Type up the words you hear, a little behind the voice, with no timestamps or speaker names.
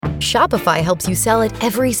Shopify helps you sell at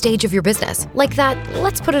every stage of your business. Like that,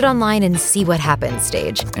 let's put it online and see what happens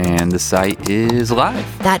stage. And the site is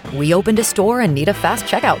live. That we opened a store and need a fast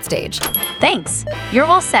checkout stage. Thanks. You're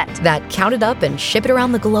all set. That count it up and ship it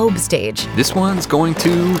around the globe stage. This one's going to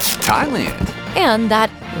Thailand. And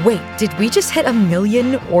that, wait, did we just hit 1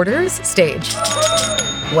 million orders stage?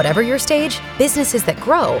 Whatever your stage, businesses that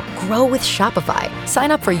grow with Shopify.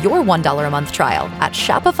 Sign up for your $1 a month trial at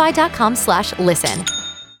shopify.com/listen.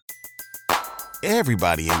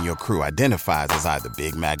 Everybody in your crew identifies as either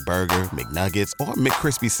Big Mac Burger, McNuggets, or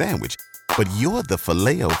McCrispy Sandwich. But you're the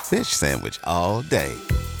Filet-O-Fish Sandwich all day.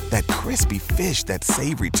 That crispy fish, that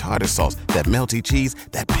savory tartar sauce, that melty cheese,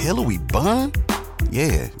 that pillowy bun.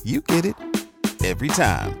 Yeah, you get it. Every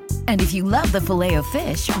time. And if you love the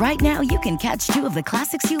Filet-O-Fish, right now you can catch 2 of the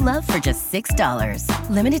classics you love for just $6.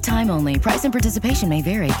 Limited time only. Price and participation may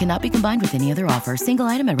vary. Cannot be combined with any other offer. Single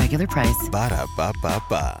item at regular price.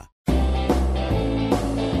 Ba-da-ba-ba-ba.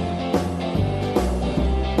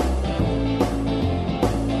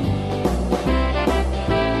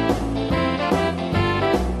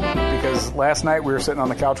 Because last night we were sitting on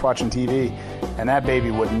the couch watching TV, and that baby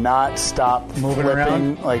would not stop moving flipping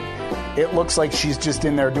around. Like, it looks like she's just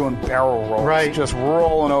in there doing barrel rolls. Right. Just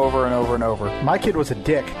rolling over and over and over. My kid was a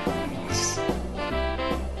dick.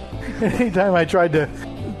 Anytime I tried to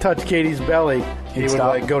touch Katie's belly, he would stop?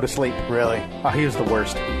 like go to sleep. Really? Oh, he was the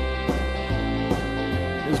worst.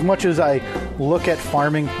 As much as I look at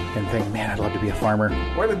farming and think, man, I'd love to be a farmer.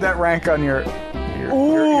 Where did that rank on your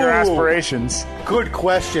aspirations? Good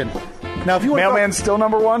question. Now, if you want Mailman's still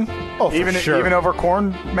number one? Oh, for even, sure. Even over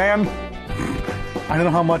Corn Man? I don't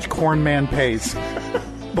know how much Corn Man pays,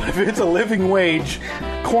 but if it's a living wage,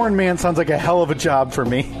 Corn Man sounds like a hell of a job for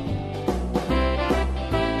me.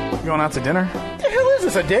 You going out to dinner? The hell is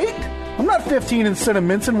this, a date? I'm not 15 and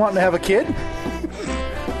Cinnamon wanting to have a kid.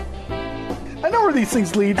 I know where these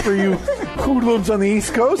things lead for you hoodlums on the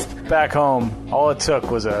East Coast. Back home, all it took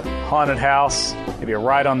was a haunted house, maybe a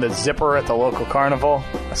ride on the Zipper at the local carnival,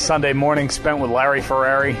 a Sunday morning spent with Larry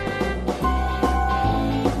Ferrari.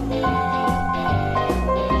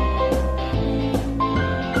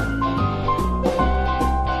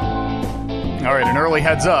 All right, an early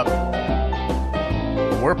heads up.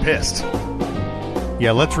 We're pissed.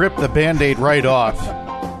 Yeah, let's rip the Band-Aid right off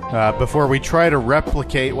before we try to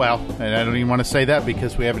replicate. Well, and I don't even want to say that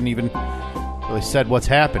because we haven't even really said what's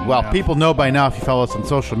happened. Well, people know by now if you follow us on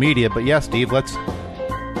social media. But yeah, Steve, let's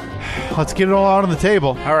get it all out on the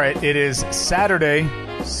table. All right, it is Saturday,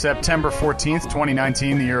 September 14th,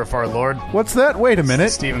 2019, the year of our Lord. What's that? Wait a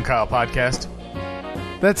minute. Steve and Kyle podcast.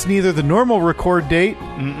 That's neither the normal record date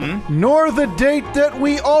nor the date that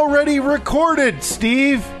we already recorded,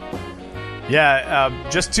 Steve. Yeah,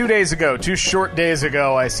 just 2 days ago, 2 short days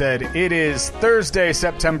ago, I said it is Thursday,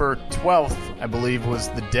 September 12th, I believe was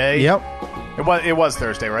the day. Yep. It was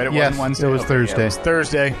Thursday, right? It Yes, wasn't Wednesday? it was Thursday. Yeah, it was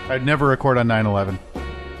Thursday. I'd never record on 9/11.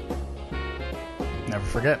 Never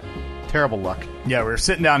forget. Terrible luck. Yeah, we were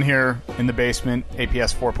sitting down here in the basement,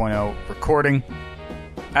 APS 4.0, recording.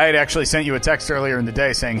 I had actually sent you a text earlier in the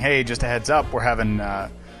day saying, hey, just a heads up, we're having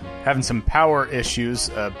some power issues.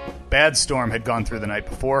 A bad storm had gone through the night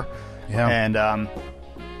before. Yeah. And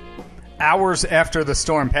hours after the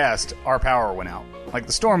storm passed, our power went out. Like,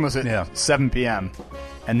 the storm was at 7 p.m.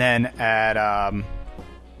 And then at,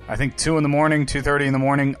 I think 2 in the morning, 2:30 in the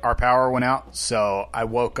morning, our power went out. So I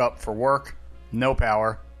woke up for work, no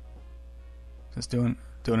power. Just doing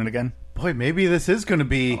it again. Boy, maybe this is going to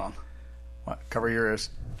be... Hold on. What? Cover your ears.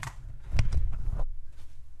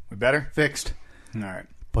 We better? Fixed. All right.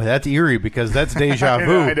 Boy, that's eerie because that's deja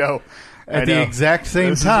vu. I know. At the exact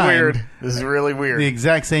same time. This is weird. This is really weird. The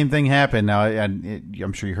exact same thing happened. Now,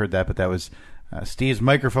 I'm sure you heard that, but that was Steve's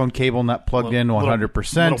microphone cable not plugged in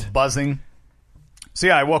 100%. Little buzzing. So,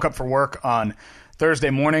 yeah, I woke up for work on Thursday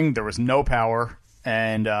morning. There was no power.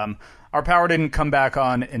 And our power didn't come back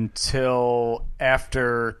on until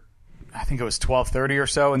after, I think it was 12:30 or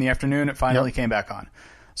so in the afternoon. It finally came back on.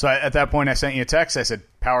 So at that point, I sent you a text. I said,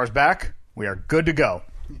 power's back. We are good to go.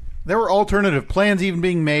 There were alternative plans even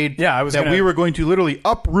being made. Yeah, we were going to literally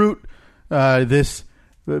uproot this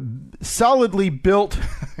solidly built,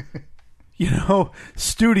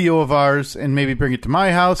 studio of ours and maybe bring it to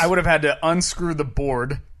my house. I would have had to unscrew the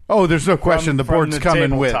board. Oh, there's no question. The board's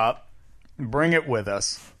coming with. Bring it with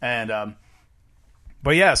us. And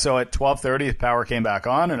but yeah, so at 12:30, the power came back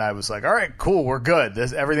on, and I was like, all right, cool, we're good.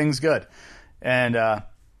 Everything's good. And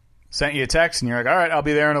sent you a text, and you're like, all right, I'll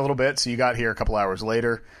be there in a little bit. So you got here a couple hours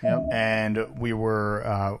later, and we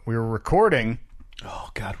were recording. Oh,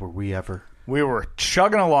 God, were we ever. We were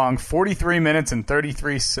chugging along 43 minutes and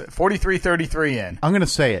 33 in. I'm going to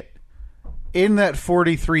say it. in that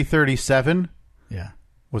 43-37 Yeah.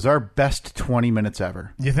 was our best 20 minutes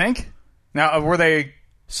ever. You think? Now, were they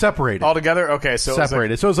Separated. all together? Okay, so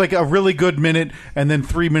Separated. So it was like a really good minute and then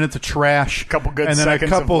 3 minutes of trash. Couple good and then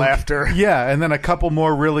seconds of laughter. Yeah, and then a couple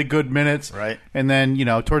more really good minutes. Right. And then,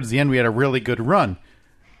 towards the end we had a really good run.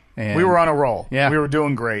 And we were on a roll. Yeah. We were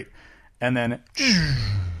doing great. And then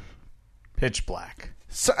pitch black.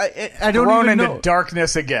 So I don't Thrown even into know.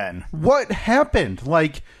 darkness again. What happened?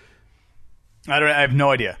 Like, I have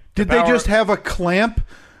no idea. did they just have a clamp,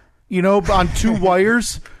 on two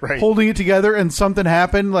wires Right. holding it together and something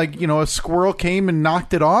happened? Like, a squirrel came and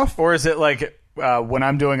knocked it off? Or is it like when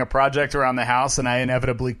I'm doing a project around the house and I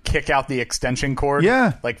inevitably kick out the extension cord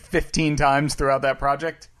Yeah. like 15 times throughout that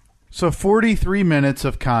project? So 43 minutes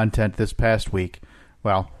of content this past week.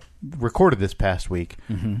 Well, recorded this past week.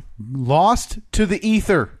 Mm-hmm. Lost to the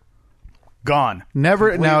ether. Gone.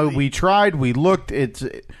 Never. Completely. Now, we tried. We looked. It's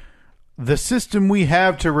the system we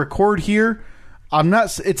have to record here.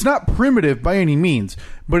 It's not primitive by any means,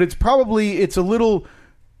 but it's a little,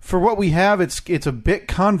 for what we have, it's a bit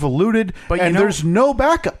convoluted, But and there's no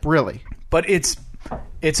backup really. But it's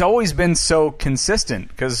always been so consistent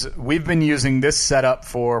because we've been using this setup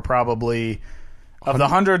for probably, of the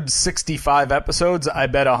 165 episodes, I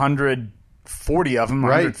bet 140 of them, Right.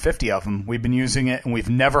 150 of them, we've been using it and we've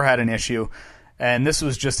never had an issue. And this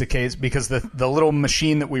was just a case because the little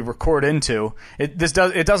machine that we record into, it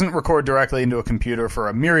doesn't record directly into a computer for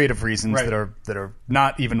a myriad of reasons Right. that are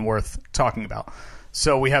not even worth talking about.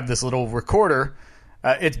 So we have this little recorder.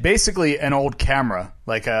 It's basically an old camera,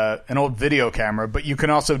 like an old video camera, but you can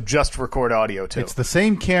also just record audio too. It's the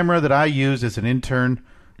same camera that I used as an intern.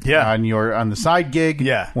 Yeah. on the side gig.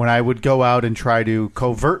 Yeah. When I would go out and try to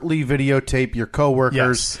covertly videotape your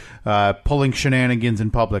coworkers pulling shenanigans in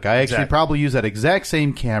public. I actually Exactly. probably use that exact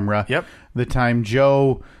same camera. Yep. The time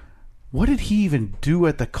Joe, what did he even do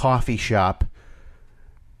at the coffee shop?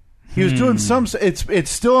 He was doing some. It's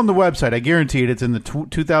still on the website. I guarantee it. It's in the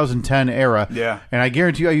 2010 era. Yeah. And I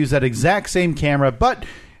guarantee you, I use that exact same camera, but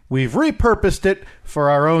we've repurposed it for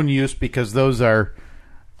our own use because those are.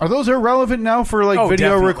 Are those irrelevant now for video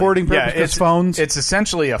definitely. recording purposes? Yeah, it's phones. It's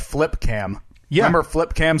essentially a flip cam. Yeah. Remember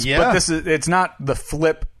flip cams? Yeah. But it's not the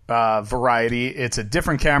flip variety. It's a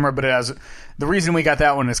different camera, but it has. The reason we got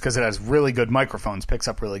that one is because it has really good microphones, picks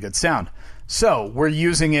up really good sound. So we're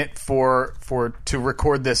using it to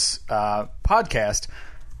record this podcast.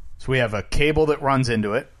 So we have a cable that runs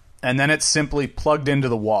into it, and then it's simply plugged into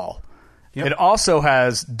the wall. Yep. It also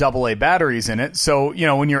has AA batteries in it, so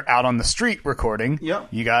when you're out on the street recording, Yep.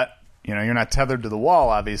 you got you're not tethered to the wall,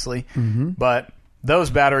 obviously, but those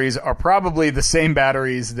batteries are probably the same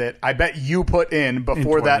batteries that I bet you put in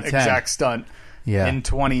before that 2010. exact stunt Yeah. in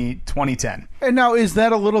 2010. And now, is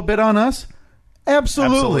that a little bit on us?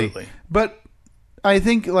 Absolutely. Absolutely. But I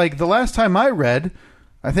think, the last time I read,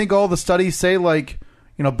 I think all the studies say,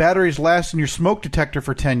 batteries last in your smoke detector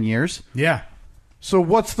for 10 years. Yeah. So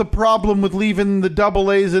what's the problem with leaving the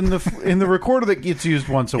AA's in the recorder that gets used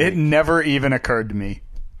once a week? It never even occurred to me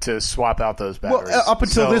to swap out those batteries. Well, up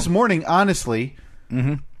until So- this morning, honestly,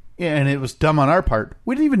 and it was dumb on our part,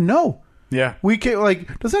 we didn't even know. Yeah. We can't,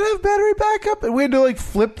 does that have battery backup? And we had to,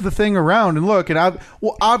 flip the thing around and look. And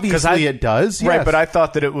obviously it does. Right, yes. but I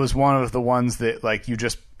thought that it was one of the ones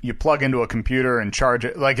that, you plug into a computer and charge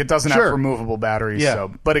it. It doesn't have Sure. removable batteries. Yeah.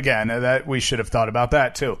 So, but again, that we should have thought about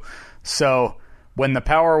that too. So when the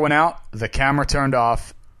power went out, the camera turned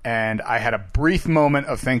off, and I had a brief moment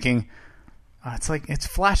of thinking, it's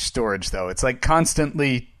flash storage, though. It's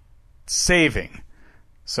constantly saving.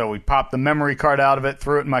 So we popped the memory card out of it,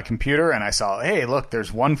 threw it in my computer, and I saw, hey, look,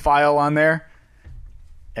 there's one file on there.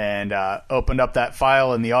 And opened up that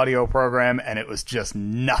file in the audio program, and it was just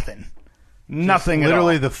nothing. Nothing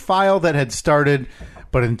literally at all. the file that had started,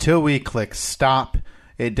 but until we click stop,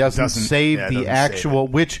 it doesn't save yeah, it the doesn't actual,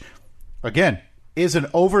 save which, again, is an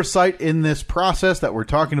oversight in this process that we're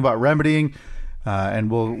talking about remedying. And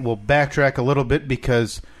we'll backtrack a little bit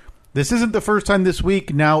because this isn't the first time this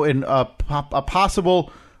week now in a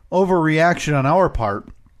possible overreaction on our part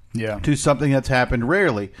to something that's happened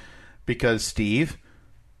rarely. Because, Steve,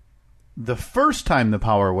 the first time the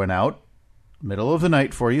power went out, middle of the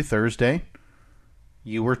night for you, Thursday,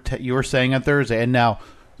 you were saying on Thursday, and now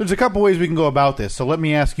there's a couple ways we can go about this. So let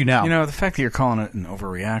me ask you now. The fact that you're calling it an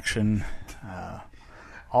overreaction,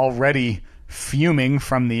 already fuming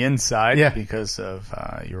from the inside because of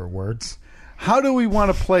your words. How do we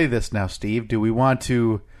want to play this now, Steve? Do we want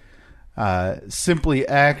to simply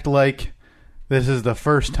act like this is the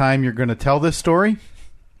first time you're going to tell this story?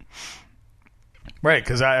 Right,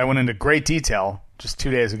 because I went into great detail just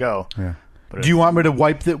 2 days ago. Yeah. But Do you want me to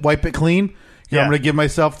wipe it clean? You want me to give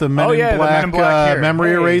myself the Men in Black, the Men in Black here.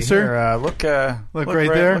 memory eraser? Here, look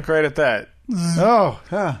right there. Look right at that. Oh,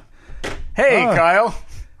 yeah. Hey, Kyle.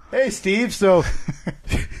 Hey, Steve. So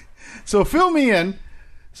fill me in.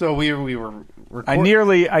 So we were I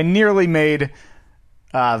nearly made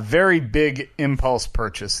a very big impulse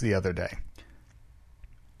purchase the other day.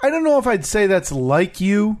 I don't know if I'd say that's like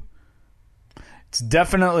you. It's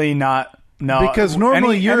definitely not. No, because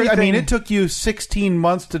normally anything, it took you 16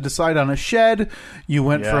 months to decide on a shed. You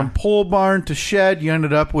went from pole barn to shed. You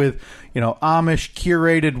ended up with, Amish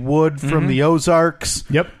curated wood from the Ozarks.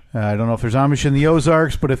 Yep. I don't know if there's Amish in the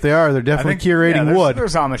Ozarks, but if they are, they're definitely curating wood.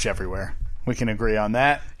 There's Amish everywhere. We can agree on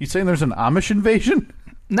that. You saying there's an Amish invasion?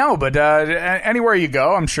 No, but anywhere you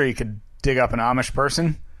go, I'm sure you could dig up an Amish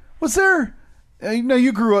person. Was there?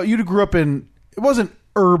 You grew up in. It wasn't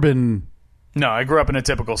urban. No, I grew up in a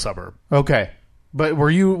typical suburb. Okay. But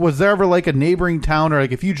was there ever like a neighboring town, or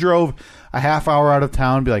like if you drove a half hour out of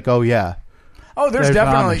town, be like, oh yeah. Oh, there's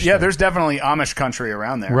definitely Amish country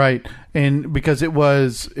around there. Right. And because it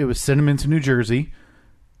was Cinnamons, New Jersey.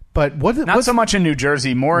 But not so much in New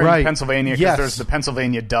Jersey, more in Pennsylvania, because yes. there's the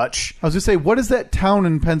Pennsylvania Dutch. I was going to say, what is that town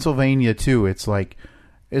in Pennsylvania too? It's like,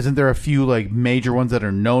 isn't there a few like major ones that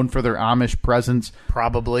are known for their Amish presence?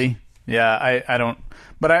 Probably. Yeah, I don't.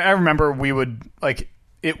 But I remember we would,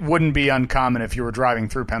 it wouldn't be uncommon if you were driving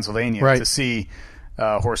through Pennsylvania to see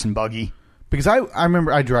horse and buggy. Because I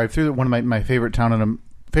remember I drive through one of my favorite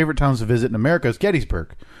towns to visit in America is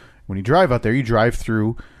Gettysburg. When you drive out there, you drive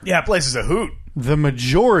through. Yeah, place is a hoot. The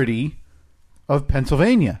majority of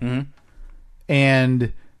Pennsylvania. Mm-hmm.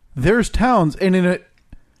 And there's towns, and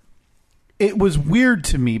it was weird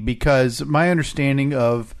to me because my understanding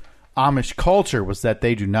of Amish culture was that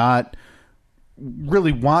they do not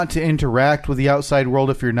really want to interact with the outside world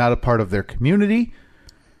if you're not a part of their community.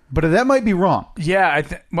 But that might be wrong. Yeah,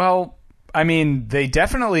 they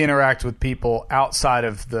definitely interact with people outside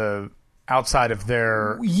of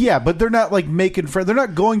their. Yeah, but they're not like making friends. They're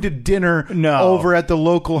not going to dinner over at the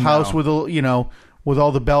local house with with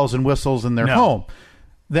all the bells and whistles in their home.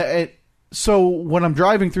 So when I'm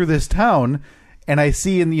driving through this town and I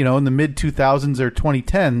see in the mid 2000s or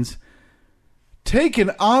 2010s, take an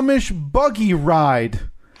Amish buggy ride.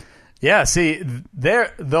 Yeah, see,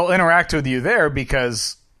 they'll interact with you there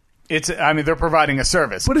because they're providing a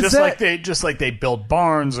service. What is that? Just like they build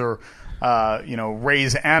barns or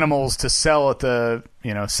raise animals to sell at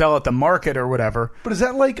the market or whatever. But is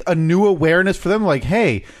that like a new awareness for them? Like,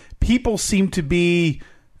 hey, people seem to be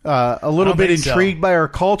a little bit intrigued by our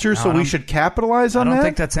culture, so we should capitalize on that? I don't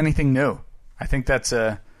think that's anything new. I think that's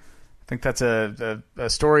a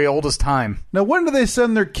story old as time. Now, when do they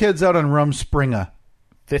send their kids out on Rumspringa?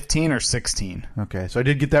 15 or 16. Okay, so I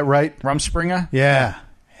did get that right. Rumspringa? Yeah.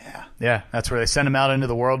 Yeah, that's where they send them out into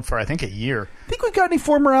the world for, I think, a year. Think we got any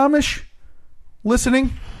former Amish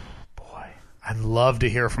listening? Boy, I'd love to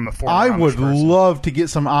hear from a former Amish person. I would love to get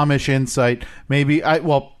some Amish insight. Maybe,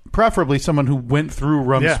 preferably someone who went through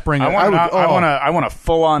Rumspringa. I want a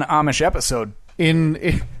full-on Amish episode.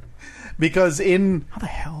 Because how the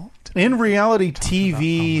hell? In reality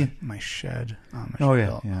TV... My shed.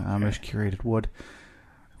 Amish Amish curated wood.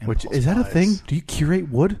 Which is that a thing? Do you curate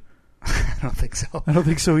wood? I don't think so. I don't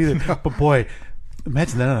think so either. But boy,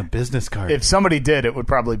 imagine that on a business card. If somebody did, it would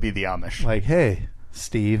probably be the Amish. Like, hey,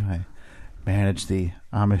 Steve, I manage the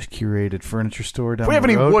Amish curated furniture store down the road. If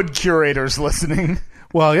we have any wood curators listening.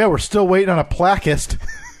 Well, yeah, we're still waiting on a plaquist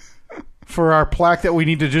for our plaque that we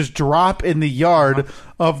need to just drop in the yard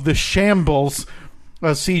of the shambles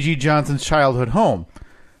of C.G. Johnson's childhood home.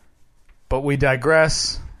 But we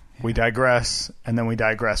digress. We digress, and then we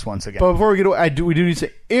digress once again. But before we get away, we do need to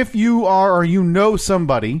say, if you are or you know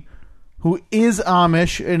somebody who is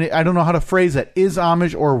Amish, and I don't know how to phrase that, is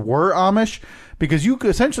Amish or were Amish, because you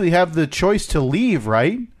could essentially have the choice to leave,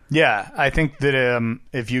 right? Yeah, I think that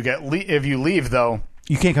if you leave, though,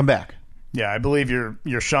 you can't come back. Yeah, I believe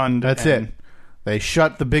you're shunned. That's it. They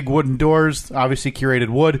shut the big wooden doors, obviously curated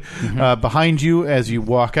wood, behind you as you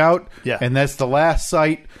walk out. Yeah. And that's the last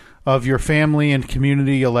sight of your family and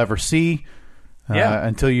community you'll ever see.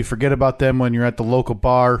 Until you forget about them when you're at the local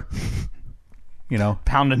bar,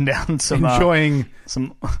 pounding down some enjoying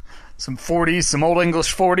some 40s, some old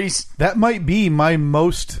English 40s. That might be my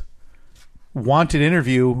most wanted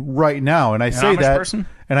interview right now, and I say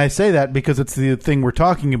that because it's the thing we're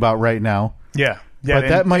talking about right now. Yeah. But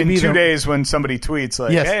that might be 2 days when somebody tweets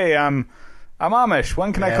like, "Hey, I'm Amish.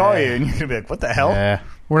 When can I call you?" And you're gonna be like, "What the hell?" Yeah.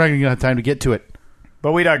 We're not gonna have time to get to it.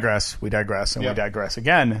 But we digress, and we digress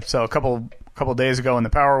again. So a couple days ago when the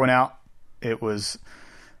power went out, it was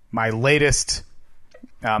my latest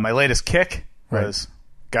My latest kick was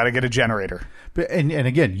got to get a generator. But, and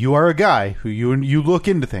again, you are a guy who you look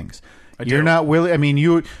into things. You're not willing. I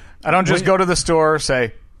mean, I don't just go to the store,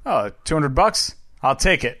 say, "Oh, $200, I'll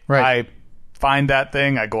take it." Right. I find that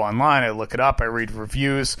thing. I go online. I look it up. I read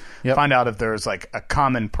reviews. Yep. Find out if there's like a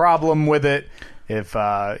common problem with it. If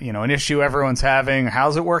an issue everyone's having.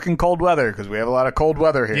 How's it work in cold weather? Because we have a lot of cold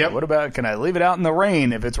weather here. Yep. What about? Can I leave it out in the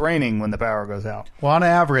rain if it's raining when the power goes out? Well, on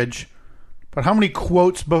average, but how many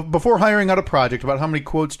quotes before hiring out a project? About how many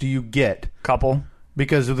quotes do you get? Couple.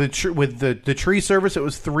 Because of with the tree service, it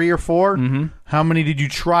was 3 or 4. Mm-hmm. How many did you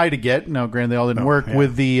try to get? Now, granted, they all didn't work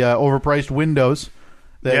with the overpriced windows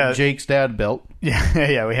that Jake's dad built.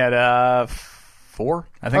 Yeah, we had 4.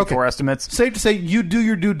 I think 4 estimates. Safe to say you do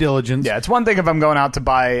your due diligence. Yeah, it's one thing if I'm going out to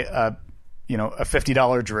buy a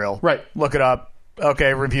 $50 drill. Right. Look it up.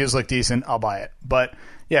 Okay, reviews look decent. I'll buy it. But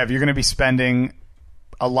yeah, if you're going to be spending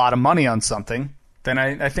a lot of money on something, then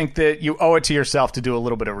I think that you owe it to yourself to do a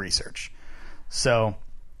little bit of research. So,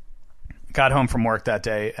 got home from work that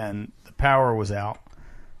day, and the power was out.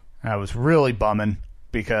 I was really bumming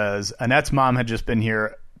because Annette's mom had just been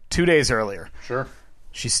here 2 days earlier. Sure.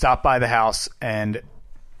 She stopped by the house, and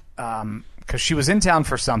because she was in town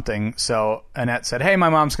for something, so Annette said, "Hey, my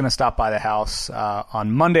mom's going to stop by the house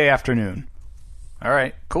on Monday afternoon." All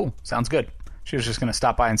right, cool. Sounds good. She was just going to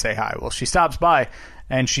stop by and say hi. Well, she stops by,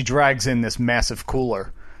 and she drags in this massive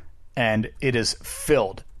cooler, and it is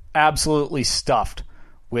filled, absolutely stuffed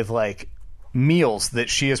with like meals that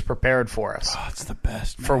she has prepared for us. Oh, it's the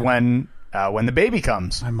best, man. For when the baby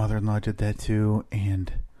comes. My mother-in-law did that too,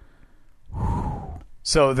 and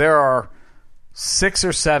so there are 6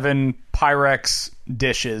 or 7 Pyrex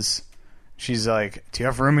dishes. She's like, "Do you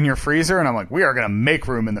have room in your freezer?" And I'm like, "We are going to make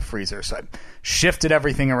room in the freezer." So I shifted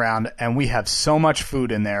everything around, and we have so much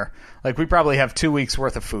food in there. Like, we probably have 2 weeks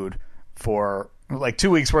worth of food for like 2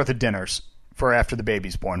 weeks worth of dinners for after the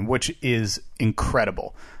baby's born, which is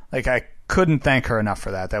incredible. Like, I couldn't thank her enough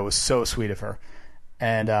for that. That was so sweet of her.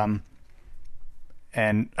 And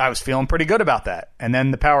I was feeling pretty good about that. And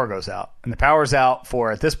then the power goes out. And the power's out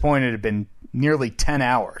for, at this point, it had been nearly 10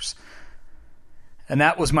 hours. And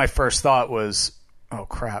that was my first thought was, oh,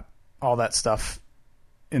 crap, all that stuff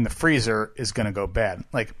in the freezer is going to go bad.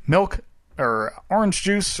 Like milk or orange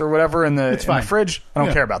juice or whatever in the fridge, I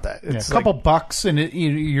don't care about that. It's a couple bucks and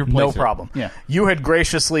you're no problem. Yeah. You had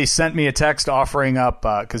graciously sent me a text offering up,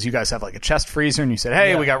 because you guys have like a chest freezer, and you said,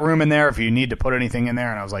 "Hey, we got room in there if you need to put anything in there."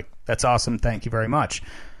 And I was like, "That's awesome. Thank you very much."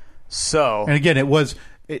 So, and again,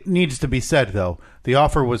 it needs to be said, though, the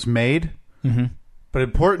offer was made, but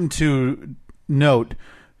important to note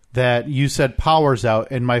that you said power's out,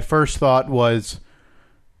 and my first thought was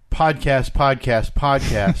podcast.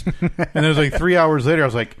 And it was like 3 hours later, I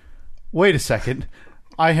was like, wait a second.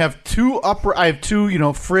 I have two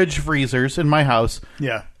fridge freezers in my house.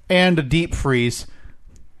 Yeah. And a deep freeze.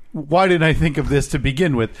 Why didn't I think of this to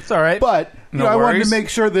begin with? It's all right. But I wanted to make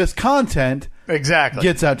sure this content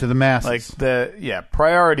gets out to the masses. Like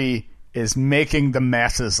priority is making the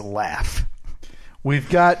masses laugh. We've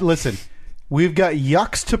got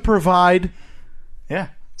yucks to provide. Yeah.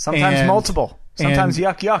 Sometimes multiple. Sometimes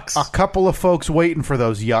yucks. A couple of folks waiting for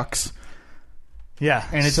those yucks. Yeah.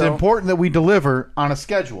 And it's important that we deliver on a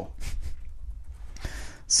schedule.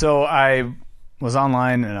 So I was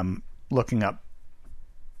online and I'm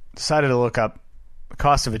decided to look up the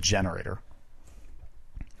cost of a generator.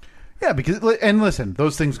 Yeah, and listen,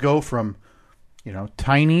 those things go from,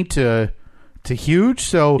 tiny to huge.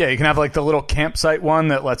 So yeah, you can have like the little campsite one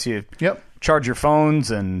that lets you charge your phones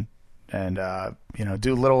and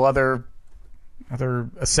do little other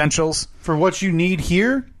essentials for what you need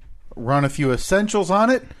here. Run a few essentials on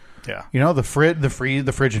it. Yeah, the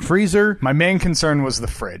fridge and freezer. My main concern was the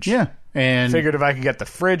fridge. Yeah, and figured if I could get the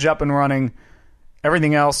fridge up and running,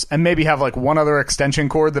 everything else, and maybe have like one other extension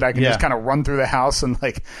cord that I can just kind of run through the house and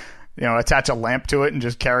attach a lamp to it and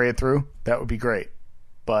just carry it through. That would be great.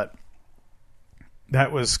 But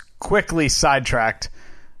that was quickly sidetracked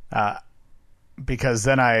because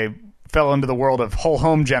then I fell into the world of whole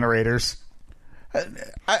home generators.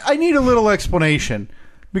 I need a little explanation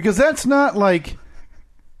because that's not like,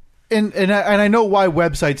 and I know why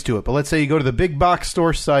websites do it, but let's say you go to the big box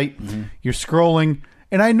store site, you're scrolling,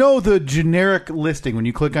 and I know the generic listing when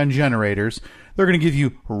you click on generators, they're going to give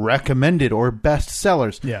you recommended or best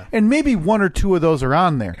sellers. Yeah. And maybe 1 or 2 of those are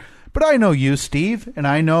on there. But I know you, Steve, and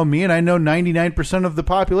I know me, and I know 99% of the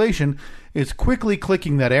population is quickly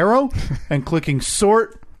clicking that arrow and clicking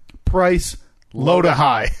sort, price, low to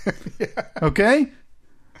high. Okay?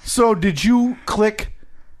 So did you click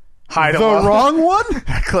high to the low? Wrong one?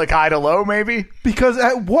 Click high to low, maybe? Because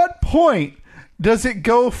at what point does it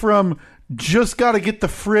go from just got to get the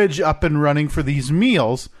fridge up and running for these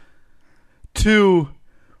meals to,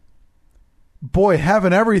 boy,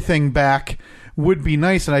 having everything back would be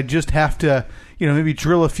nice, and I just have to, maybe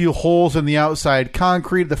drill a few holes in the outside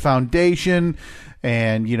concrete, the foundation,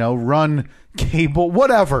 and, run cable,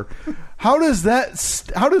 whatever. How does that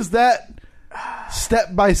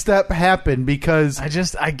step by step happen? Because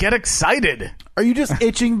I get excited. Are you just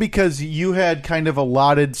itching because you had kind of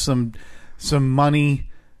allotted some money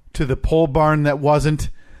to the pole barn that wasn't,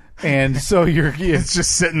 and so it's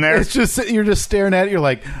just sitting there. It's just you're just staring at it. You're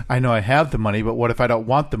like, I know I have the money, but what if I don't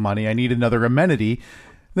want the money? I need another amenity.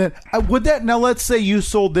 Then would that now? Let's say you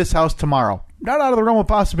sold this house tomorrow. Not out of the realm of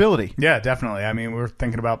possibility. Yeah, definitely. I mean, we're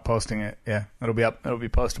thinking about posting it. Yeah, it'll be up. It'll be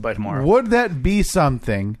posted by tomorrow. Would that be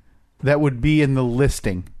something that would be in the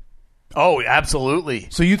listing? Oh, absolutely.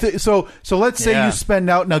 So you so let's say you spend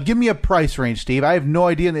out. Now, give me a price range, Steve. I have no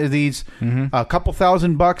idea. Are these a couple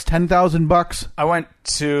 $1,000, $10,000? I went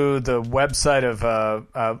to the website of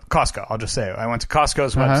Costco. I'll just say I went to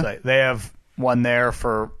Costco's website. They have one there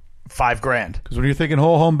for $5,000. Because when you're thinking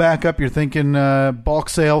whole home backup, you're thinking bulk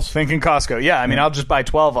sales. Thinking Costco. Yeah, I mean, I'll just buy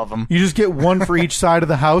 12 of them. You just get one for each side of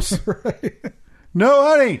the house. Right. No,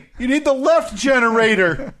 honey, you need the left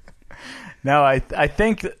generator. No, I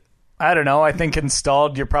think. I don't know. I think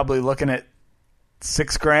installed, you're probably looking at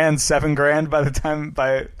 $6,000, $7,000 by the time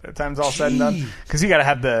it's all said and done. Because you got to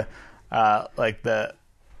have the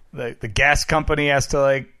gas company has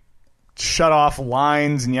to shut off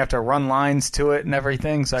lines, and you have to run lines to it and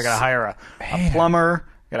everything. So I got to hire a plumber.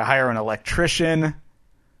 Got to hire an electrician.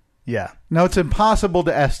 Yeah. Now it's impossible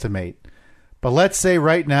to estimate, but let's say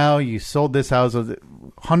right now you sold this house with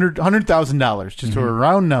 $100,000, just to a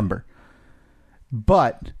round number,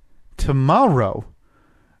 but tomorrow,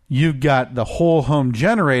 you've got the whole home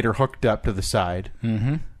generator hooked up to the side,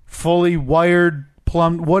 fully wired,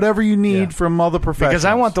 plumbed, whatever you need from all the professionals. Because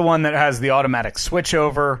I want the one that has the automatic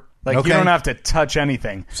switchover. You don't have to touch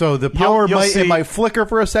anything. So the power might flicker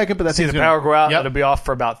for a second, but that's the power go out. Yep. It'll be off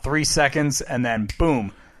for about 3 seconds, and then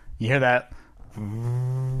boom, you hear that.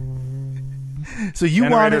 So you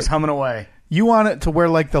want it humming away. You want it to where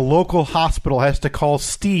the local hospital has to call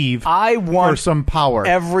Steve for some power.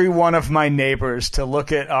 Every one of my neighbors to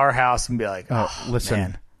look at our house and be like, oh listen,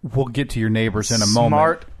 man. We'll get to your neighbors in a moment.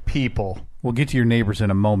 Smart people. We'll get to your neighbors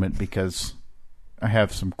in a moment because I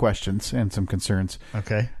have some questions and some concerns.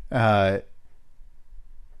 Okay. So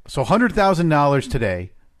 $100,000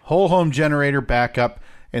 today, whole home generator backup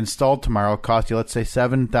installed tomorrow, cost you, let's say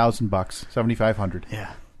 $7,000, $7,500.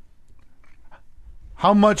 Yeah.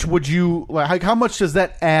 How much would you how much does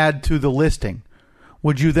that add to the listing?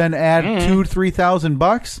 Would you then add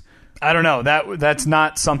 $2,000-$3,000? I don't know. That's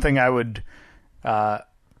not something I would that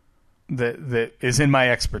is in my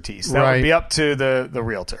expertise. That would be up to the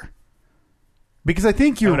realtor. Because I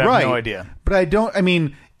think you're right. I have no idea. But I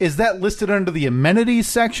mean, is that listed under the amenities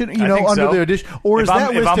section? Under the addition, or is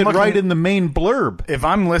that listed right in the main blurb? If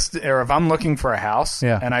I'm looking for a house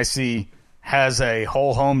and I see has a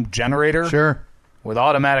whole home generator, sure, with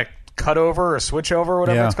automatic cutover or switchover,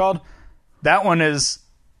 whatever it's called, that one's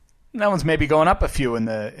maybe going up a few in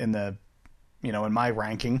my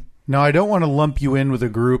ranking. Now, I don't want to lump you in with a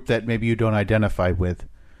group that maybe you don't identify with,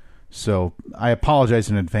 so I apologize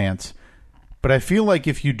in advance. But I feel like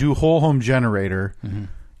if you do whole home generator,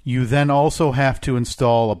 you then also have to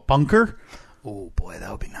install a bunker. Oh boy,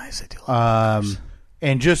 that would be nice. I do like bunkers.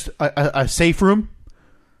 And just a safe room.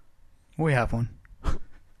 We have one.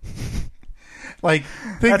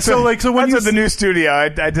 That's the new studio.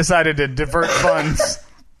 I decided to divert funds.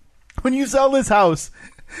 When you sell this house,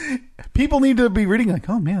 people need to be reading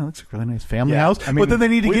oh man, that's a really nice family house. I mean, but then they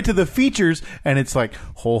need to get to the features, and it's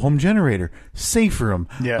whole home generator, safe room,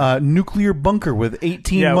 nuclear bunker with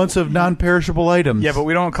 18 months of non-perishable items. Yeah, but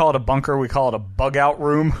we don't call it a bunker. We call it a bug-out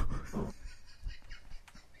room.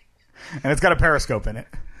 And it's got a periscope in it.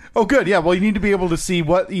 Oh, good. Yeah, well, you need to be able to see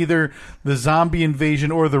what either the zombie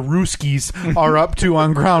invasion or the Ruskies are up to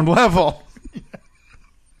on ground level.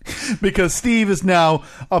 Because Steve is now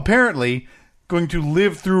apparently going to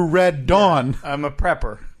live through Red Dawn. Yeah, I'm a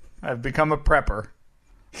prepper. I've become a prepper.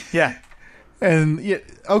 Yeah. And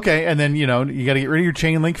and then you got to get rid of your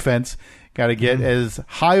chain link fence. Got to get as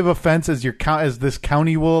high of a fence as this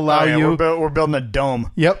county will allow you. We're building a dome.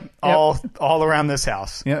 Yep. All around this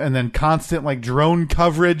house. Yeah, and then constant drone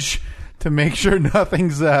coverage to make sure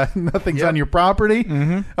nothing's on your property.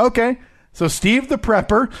 Mm-hmm. Okay. So Steve the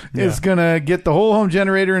prepper is going to get the whole home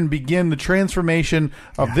generator and begin the transformation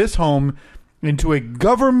of this home into a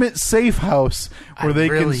government safe house where they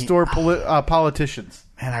can store politicians.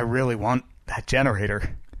 Man, I really want that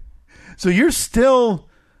generator. So you're still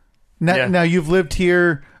now you've lived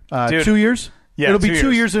here 2 years? Yeah, it'll be 2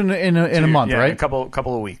 2 years in a month, right? A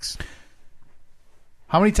couple of weeks.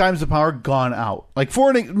 How many times has the power gone out? Like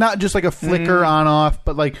not just like a flicker on off,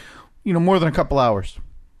 but like more than a couple hours.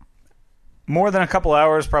 More than a couple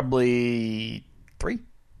hours, probably 3.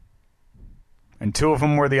 And 2 of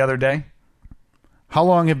them were the other day. How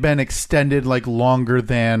long have been extended, like longer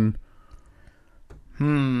than?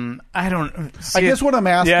 I don't. See, I guess what I'm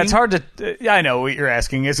asking. Yeah, it's hard to. Yeah, I know what you're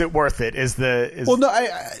asking. Is it worth it? Well, no.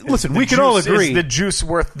 Listen, we can all agree. Is the juice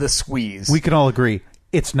worth the squeeze? We can all agree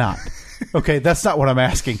it's not. Okay, that's not what I'm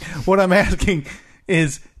asking. What I'm asking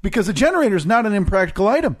is because a generator is not an impractical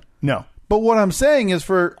item. No. But what I'm saying is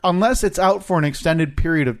unless it's out for an extended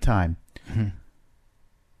period of time,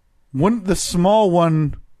 wouldn't the small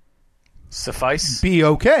one suffice? Be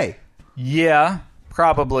okay? Yeah,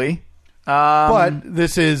 probably. But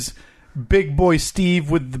this is big boy Steve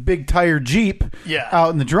with the big tire Jeep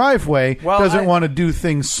out in the driveway doesn't want to do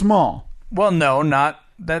things small. Well, no, not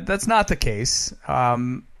that's not the case.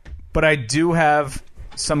 But I do have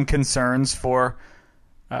some concerns for,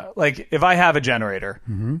 like, if I have a generator,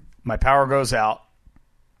 my power goes out,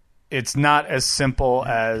 it's not as simple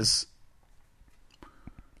as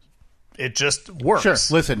it just works. Sure.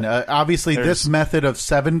 Listen, obviously this method of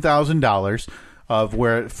 $7,000 of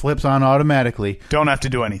where it flips on automatically. Don't have to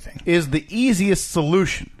do anything. Is the easiest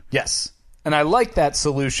solution. Yes. And I like that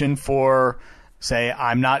solution for, say,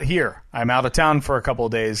 I'm not here. I'm out of town for a couple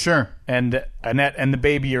of days. Sure. And Annette and the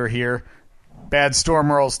baby are here. Bad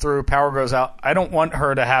storm rolls through. Power goes out. I don't want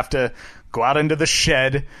her to have to go out into the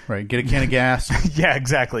shed. Right. Get a can of gas. Yeah,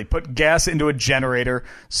 exactly. Put gas into a generator.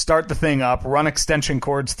 Start the thing up. Run extension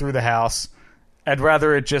cords through the house. I'd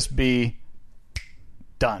rather it just be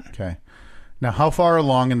done. Okay. Now, how far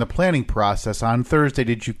along in the planning process on Thursday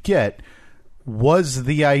did you get? Was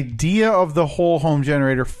the idea of the whole home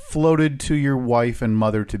generator floated to your wife and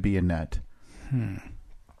mother to be Annette?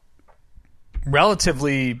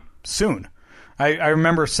 Relatively soon. I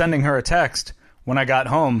remember sending her a text when I got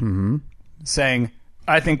home saying,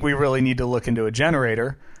 I think we really need to look into a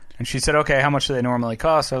generator. And she said, okay, how much do they normally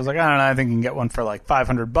cost? I was like, I don't know. I think you can get one for like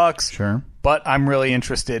 $500. Sure. But I'm really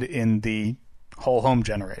interested in the whole home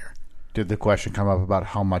generator. Did the question come up about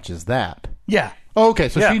how much is that? Yeah. Oh, okay.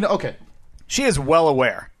 So okay. She is well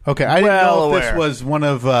aware. Okay. I didn't know if this was one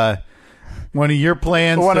of your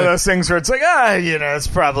plans. One of those things where it's like, it's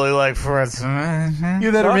probably like for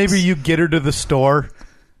either that or maybe you get her to the store,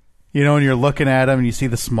 and you're looking at them and you see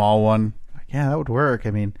the small one. Yeah, that would work.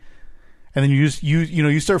 I mean, and then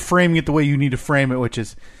you start framing it the way you need to frame it, which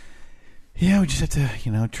is, we just have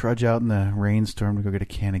to, trudge out in the rainstorm to go get a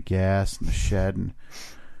can of gas in the shed and,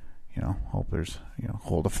 hope there's,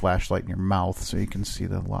 hold a flashlight in your mouth so you can see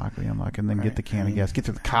the lock and unlock, and then get the can of gas, get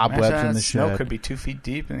through the cobwebs in the snow shed. Could be 2 feet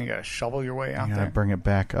deep, and you got to shovel your way out you there. Bring it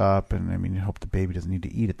back up, and you hope the baby doesn't need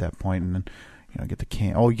to eat at that point, and then get the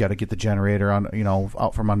can. Oh, you got to get the generator on,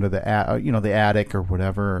 out from under the the attic or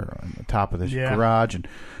whatever, or on the top of the garage, and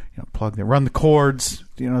run the cords,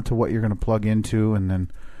 to what you're going to plug into, and then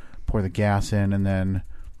pour the gas in, and then.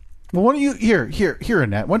 Well, why don't you here,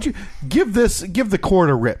 Annette? Why don't you give the cord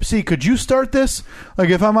a rip? See, could you start this? Like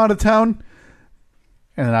if I'm out of town,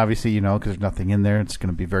 and then obviously because there's nothing in there, it's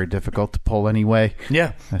going to be very difficult to pull anyway.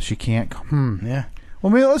 Yeah, she can't. Yeah.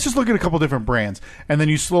 Well, maybe let's just look at a couple different brands, and then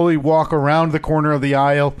you slowly walk around the corner of the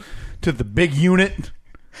aisle to the big unit.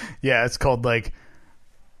 Yeah, it's called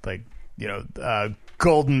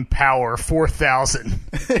Golden Power 4000.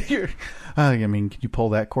 Can you pull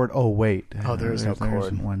that cord? Oh, wait. Oh, there's no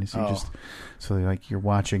cord. One. So you're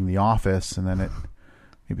watching The Office, and then it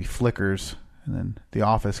maybe flickers, and then The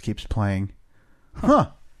Office keeps playing. Huh.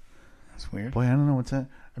 That's weird. Boy, I don't know what's that.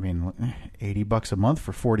 I mean, $80 a month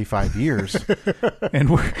for 45 years, and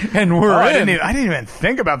we're. I didn't even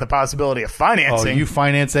think about the possibility of financing. Oh, you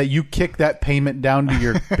finance that? You kick that payment down to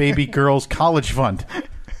your baby girl's college fund.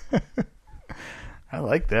 I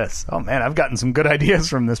like this. Oh, man, I've gotten some good ideas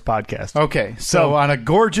from this podcast. Okay, so on a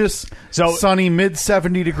gorgeous, sunny,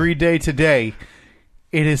 mid-70-degree day today,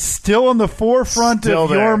 it is still on the forefront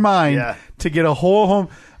of your mind to get a whole home.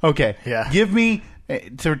 Okay, give me,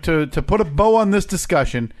 to put a bow on this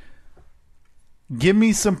discussion, give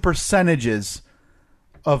me some percentages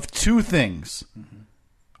of two things.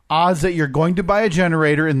 Odds that you're going to buy a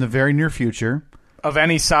generator in the very near future. Of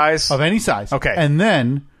any size? Of any size. Okay. And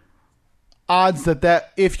then odds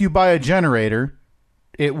that if you buy a generator,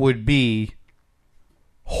 it would be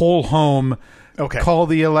whole home. Okay. Call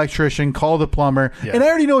the electrician, call the plumber. Yeah. And I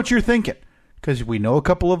already know what you're thinking because we know a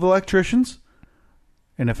couple of electricians.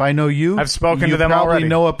 And if I know you, I've spoken you to them probably already.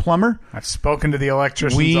 know a plumber. I've spoken to the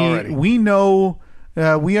electricians already. We know.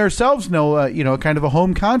 We ourselves know, kind of a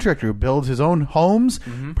home contractor who builds his own homes.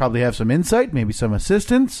 Probably have some insight, maybe some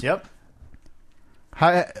assistance. Yep.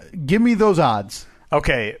 Give me those odds.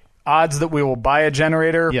 Okay, odds that we will buy a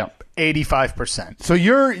generator. Yep. 85%. So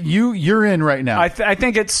you're in right now. I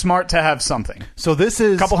think it's smart to have something. So this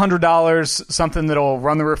is A couple $100, something that'll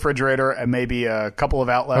run the refrigerator, and maybe a couple of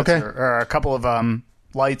outlets Okay. or a couple of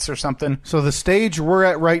lights or something. So the stage we're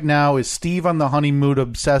at right now is Steve on the honeymoon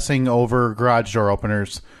obsessing over garage door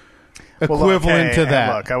openers. Equivalent Well, look, to hey,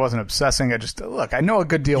 that. Look, I wasn't obsessing. I know a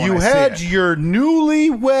good deal. You when I had see it. your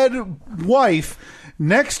newlywed wife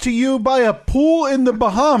next to you by a pool in the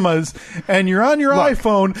Bahamas, and you're on your Look,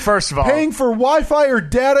 iPhone, first of all- paying for Wi-Fi or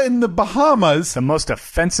data in the Bahamas. The most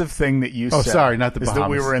offensive thing that you Oh, said. sorry, not the is Bahamas. that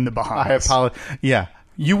we were in the Bahamas. I apologize. Yeah,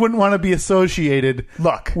 you wouldn't want to be associated.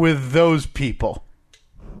 Look. with those people.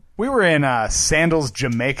 We were in Sandals,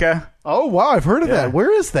 Jamaica. Oh wow, I've heard of Yeah. that.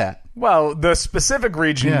 Where is that? Well, the specific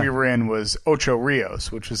region Yeah. we were in was Ocho Rios,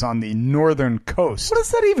 which is on the northern coast. What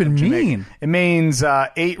does that even mean? It means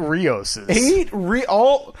 8 Rioses.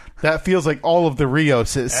 All that feels like all of the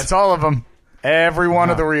Rioses. That's all of them. Every one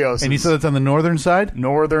of the Rioses. And you said it's on the northern side?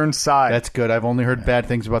 northern side. That's good. I've only heard bad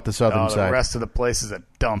things about the southern the side. rest of the place is a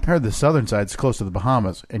dump. I heard the southern side's close to the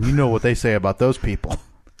Bahamas, and you know what they say about those people.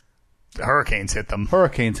 The hurricanes hit them.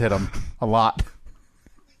 Hurricanes hit them a lot.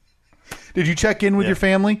 Did you check in with your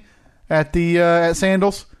family at the at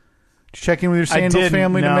Sandals? Did you check in with your Sandals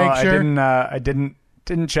family to make sure? I didn't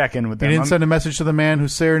check in with You them. didn't send a message to the man who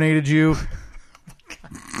serenaded you?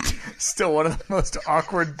 Still one of the most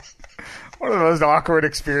awkward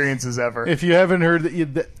experiences ever. If you haven't heard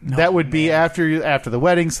that would be after the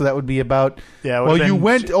wedding, so that would be about. Yeah, it well, would've you been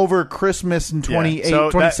went over Christmas in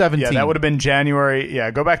 2017. That would have been January. Yeah,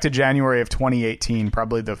 go back to January of 2018.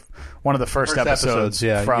 Probably one of the first episodes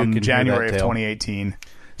yeah, you from can hear January that of tale. 2018.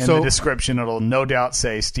 In So- the description, it'll no doubt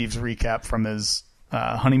say Steve's recap from his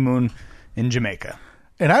honeymoon in Jamaica.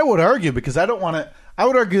 And I would argue, because I don't want to. I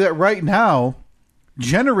would argue that right now,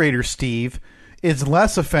 Generator Steve is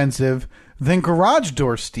less offensive than Garage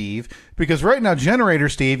Door Steve, because right now, Generator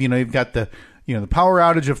Steve, you've got the the power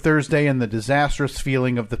outage of Thursday and the disastrous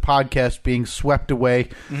feeling of the podcast being swept away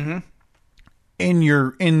in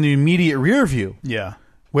the immediate rear view. Yeah.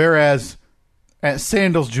 Whereas at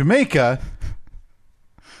Sandals, Jamaica,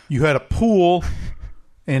 you had a pool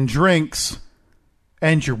and drinks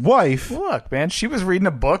and your wife. Look, man, she was reading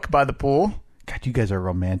a book by the pool. God, you guys are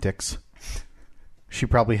romantics. She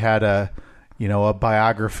probably had a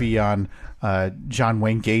biography on John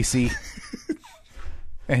Wayne Gacy.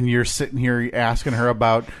 And you're sitting here asking her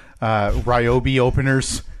about Ryobi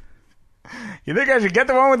openers. You think I should get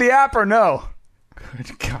the one with the app or no?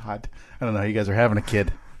 Good God. I don't know. You guys are having a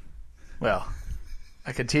kid. Well,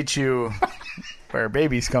 I could teach you where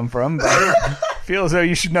babies come from, but I feel as though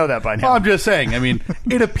you should know that by now. Well, I'm just saying. I mean,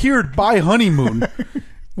 it appeared by honeymoon,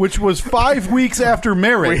 which was 5 weeks after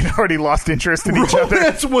marriage. We'd already lost interest in each other.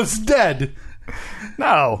 Romance was dead.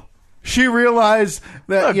 No. She realized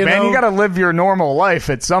that, Look, man, you got to live your normal life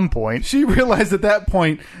at some point. She realized at that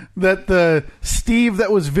point that the Steve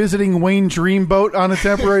that was visiting Wayne Dreamboat on a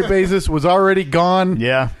temporary basis was already gone.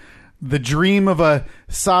 Yeah. The dream of a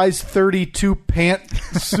size 32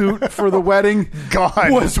 pantsuit for the wedding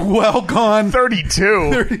Gone. was well gone.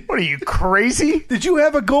 32? What are you, crazy? Did you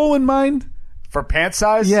have a goal in mind? For pant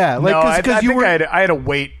size? Yeah, like, no, 'cause I you think were- I had a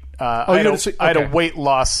weight. I had a okay. weight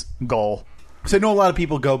loss goal. So I know a lot of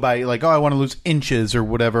people go by like, I want to lose inches or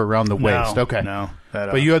whatever around the waist. Okay. No.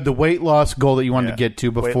 But you had the weight loss goal that you wanted to get to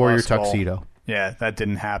Weight before your loss goal. tuxedo. Yeah, that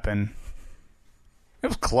didn't happen. It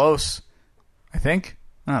was close, I think.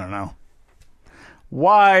 I don't know.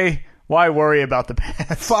 Why worry about the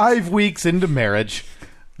past? 5 weeks into marriage,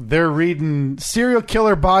 they're reading serial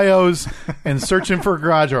killer bios and searching for a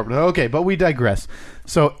garage opener. Okay, but we digress.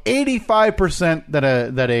 So 85% that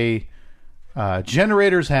a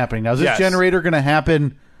generator is happening. Now, is this Yes. generator going to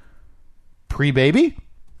happen pre-baby?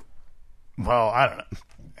 Well, I don't know.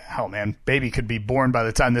 Hell, man, baby could be born by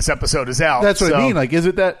the time this episode is out. That's what I so- mean. Like, is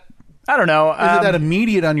it that I don't know. is it that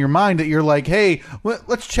immediate on your mind that you're like, hey,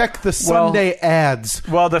 let's check the Sunday ads?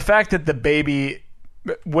 Well, the fact that the baby,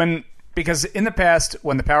 because in the past,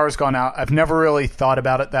 when the power's gone out, I've never really thought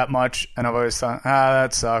about it that much. And I've always thought,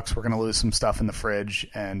 that sucks. We're going to lose some stuff in the fridge.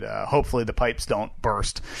 And hopefully the pipes don't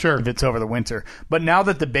burst Sure. if it's over the winter. But now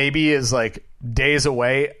that the baby is like days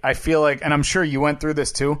away, I feel like, and I'm sure you went through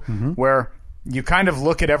this too, where you kind of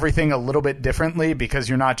look at everything a little bit differently because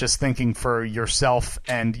you're not just thinking for yourself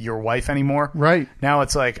and your wife anymore. Right. Now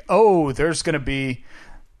it's like, oh, there's going to be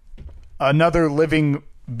another living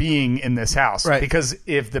being in this house. Right. Because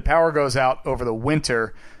if the power goes out over the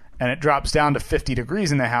winter and it drops down to 50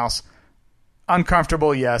 degrees in the house,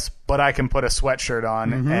 uncomfortable, yes, but I can put a sweatshirt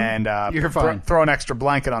on and You're fine. throw an extra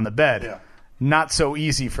blanket on the bed. Yeah. Not so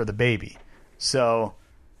easy for the baby. So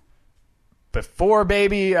before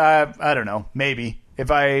baby, I don't know, maybe.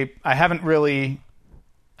 If I haven't really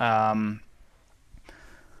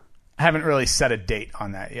set a date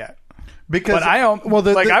on that yet. Because But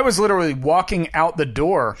I was literally walking out the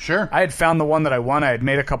door. Sure. I had found the one that I wanted. I had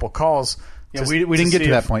made a couple calls. Yeah, we didn't get to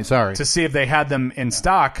that point. Sorry. To see if they had them in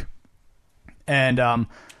stock, and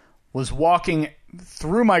was walking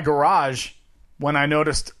through my garage when I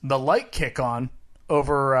noticed the light kick on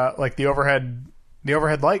over the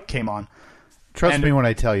overhead light came on. Trust me when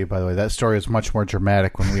I tell you, by the way, that story is much more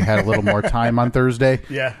dramatic when we had a little more time on Thursday.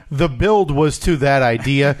 Yeah. The build was to that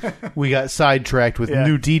idea. We got sidetracked with Yeah.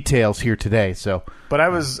 new details here today. So, But I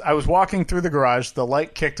was walking through the garage. The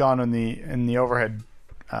light kicked on in the overhead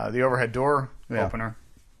door opener,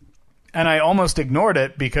 and I almost ignored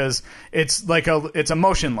it because it's a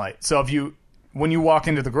motion light. So when you walk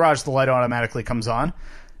into the garage, the light automatically comes on.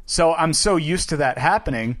 So I'm so used to that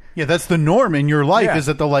happening. yeah, that's the norm in your life Yeah. is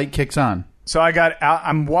that the light kicks on. So I got out.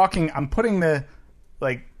 I'm walking. I'm putting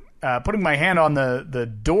putting my hand on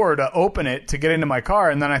the door to open it to get into my car,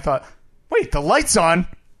 and then I thought, wait, the light's on.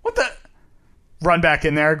 What the? Run back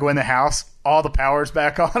in there, go in the house. All the power's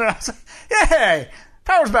back on, and I was like, yay,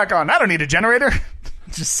 power's back on. I don't need a generator.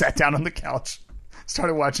 Just sat down on the couch,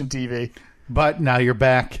 started watching TV. But now you're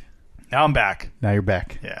back. Now I'm back. Now you're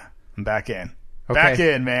back. Yeah, I'm back in. Okay. Back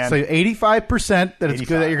in, man. So 85% that it's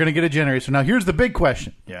good that 85. you're going to get a generator. So now here's the big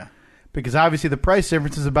question. Yeah. Because obviously the price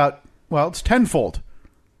difference is about, well, it's tenfold.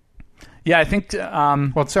 Yeah, I think.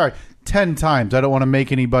 Well, sorry, 10 times. I don't want to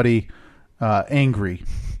make anybody angry.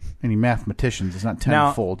 Any mathematicians. It's not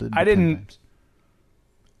tenfold. I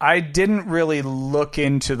didn't really look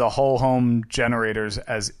into the whole home generators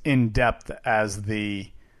as in depth as the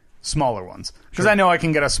smaller ones, because I know I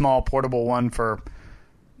can get a small portable one for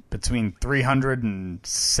between $300 and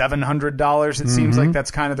 $700. It seems like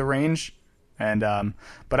that's kind of the range, and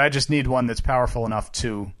but I just need one that's powerful enough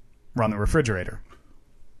to run the refrigerator.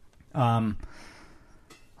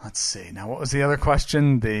 Let's see. Now, what was the other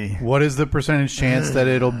question? What is the percentage chance that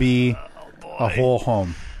it'll be a whole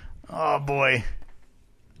home? Oh boy.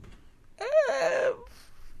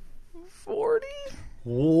 40.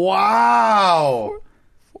 Wow.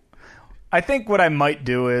 I think what I might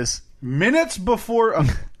do is Minutes before... I'm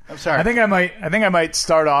sorry. I think I might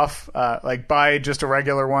start off buy just a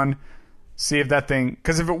regular one, see if that thing,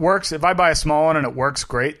 because if it works, if I buy a small one and it works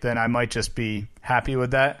great, then I might just be happy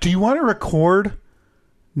with that. Do you want to record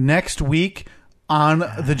next week on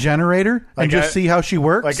the generator and just see how she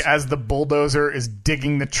works? Like as the bulldozer is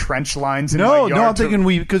digging the trench lines in my No, yard. I'm thinking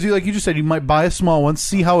because like you just said, you might buy a small one,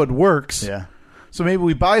 see how it works. Yeah. So maybe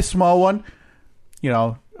we buy a small one,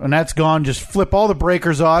 when that's gone, just flip all the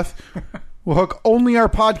breakers off. We'll hook only our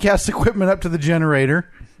podcast equipment up to the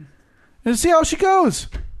generator and see how she goes.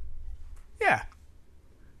 Yeah.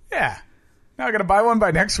 Yeah. Now I got to buy one by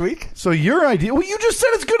next week. So your idea? Well, you just said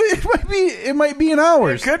it's good. It might be in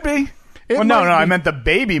hours. It could be. It No, might be. I meant the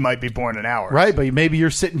baby might be born in hours. Right, but maybe you're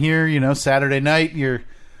sitting here, Saturday night. You're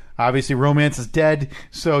obviously romance is dead,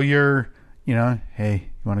 so you're, hey,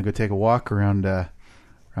 you want to go take a walk around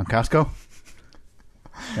Costco?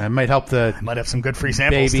 And it might help the I might have some good free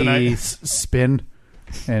samples baby tonight. spin,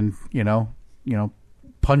 and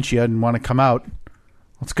punch you and want to come out.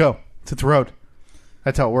 Let's go. Let's hit the road.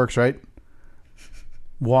 That's how it works, right?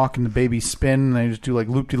 Walk and the baby spin, and they just do like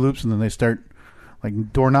loop-de-loops, and then they start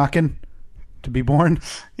like door knocking to be born.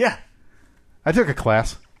 Yeah. I took a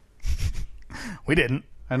class. We didn't.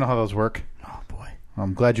 I know how those work. Oh, boy.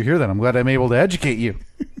 I'm glad you're here then. I'm glad I'm able to educate you.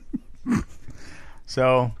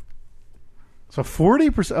 So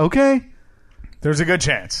 40%. Okay. there's a good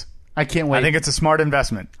chance. I can't wait. I think it's a smart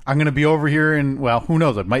investment. I'm going to be over here and, well, who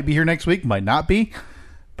knows? I might be here next week, might not be.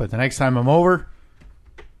 But the next time I'm over,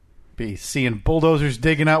 be seeing bulldozers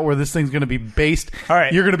digging out where this thing's going to be based. All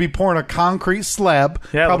right. You're going to be pouring a concrete slab,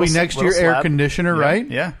 Yeah, probably little- next to your little air slab. conditioner, Yeah, right?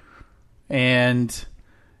 Yeah. And,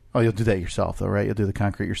 you'll do that yourself, though, right? You'll do the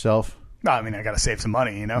concrete yourself. No, I mean, I got to save some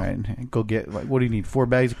money, All right. And go get, what do you need? 4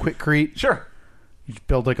 bags of Quickcrete? Sure. You just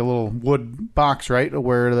build like a little wood box, right?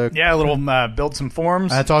 Where the Yeah, a little build some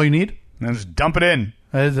forms That's all you need? and then just dump it in.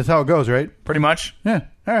 That's how it goes, right? Pretty much. Yeah.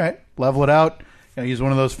 All right. Level it out. Use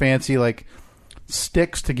one of those fancy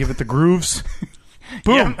sticks to give it the grooves.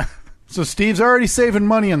 Boom. Yeah. So Steve's already saving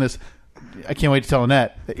money on this. I can't wait to tell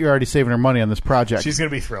Annette that you're already saving her money on this project. She's going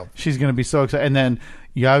to be thrilled. She's going to be so excited. And then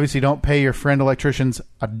you obviously don't pay your friend electricians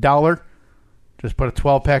 $1. Just put a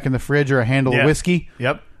 12-pack in the fridge or a handle of whiskey.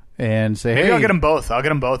 Yep. And say, Maybe hey. I'll get them both. I'll get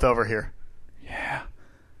them both over here.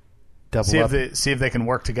 Double See up. if they can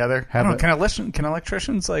work together. I don't know, can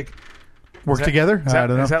electricians like Work together? I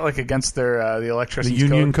don't know. Is that like against their the electricians the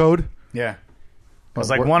union code? Yeah. Because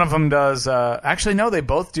like one of them does. Actually, no, they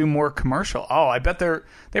both do more commercial. Oh, I bet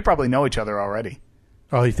they probably know each other already.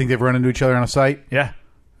 Oh, you think they've run into each other on a site? Yeah.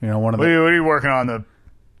 You know, one of What the. are you working on? The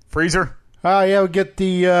freezer? Oh, yeah, we get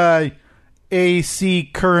the AC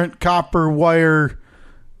current copper wire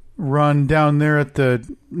run down there at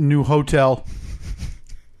the new hotel.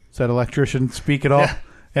 Does that electrician speak at all?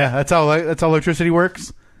 Yeah, that's how electricity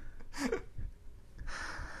works.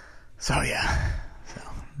 So yeah.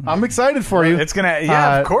 I'm excited for you. It's gonna.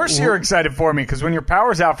 Yeah, of course you're excited for me because when your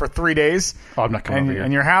power's out for 3 days, I'm not coming over here.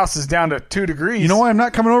 and your house is down to 2 degrees. You know why I'm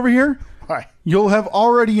not coming over here? Why? You'll have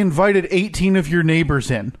already invited 18 of your neighbors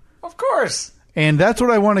in. Of course. And that's what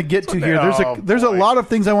I want to get to here. There's a lot of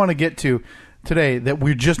things I want to get to today that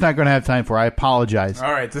we're just not going to have time for. I apologize.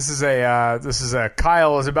 All right, this is a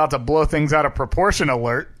Kyle is about to blow things out of proportion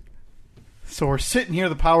alert. So we're sitting here,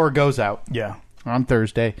 the power goes out. Yeah. On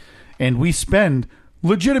Thursday, and we spend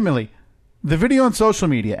legitimately the video on social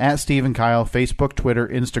media at Steve and Kyle, Facebook, Twitter,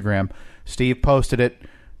 Instagram. Steve posted it.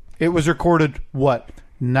 It was recorded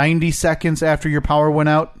 90 seconds after your power went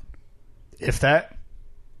out? If that.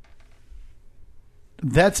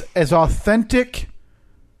 That's as authentic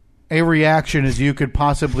a reaction as you could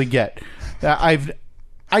possibly get. I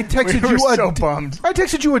texted We were you so bummed. I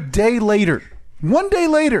texted you a day later. 1 day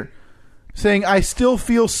later, saying I still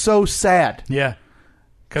feel so sad. Yeah.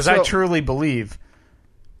 Because I truly believe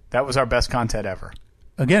that was our best content ever.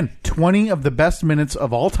 Again, 20 of the best minutes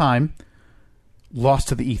of all time lost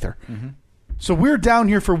to the ether. Mm-hmm. So we're down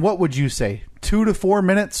here for, what would you say, 2 to 4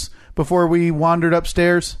 minutes before we wandered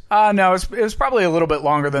upstairs? No, it was probably a little bit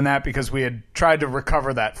longer than that because we had tried to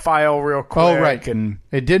recover that file real quick. Oh, right. And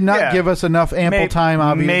it did not give us enough ample time,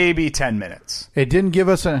 obviously. Maybe 10 minutes. It didn't give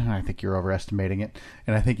us I think you're overestimating it.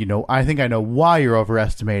 And I think I know why you're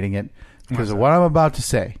overestimating it. Because of what I'm about to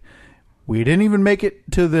say. We didn't even make it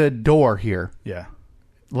to the door here. Yeah.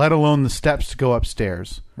 Let alone the steps to go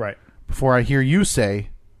upstairs. Right. Before I hear you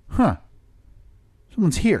say,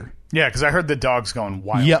 someone's here. Yeah, because I heard the dogs going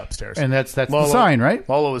wild upstairs. And that's Lola, the sign, right?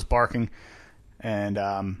 Lola was barking. And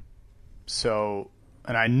and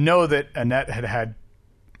I know that Annette had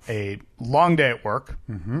a long day at work.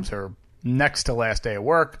 Mm-hmm. It was her next to last day at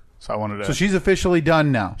work. So I wanted to. So she's officially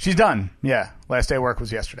done now. She's done. Yeah. Last day of work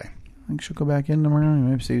was yesterday. I think she'll go back in tomorrow.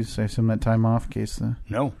 Maybe save some of that time off in case the.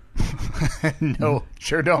 No. No,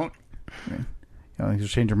 sure don't. Okay. You think she'll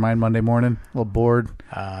change her mind Monday morning? A little bored.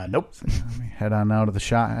 Nope. So, head on out of the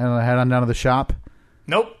shop. Head on down to the shop.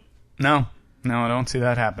 Nope. No, I don't see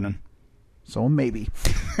that happening. So maybe.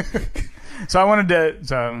 So I wanted to.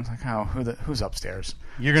 So I was like, "Oh, who's upstairs?"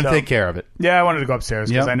 You're gonna take care of it. Yeah, I wanted to go upstairs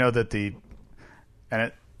because I know that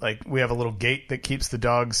we have a little gate that keeps the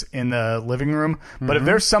dogs in the living room. But if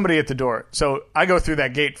there's somebody at the door, so I go through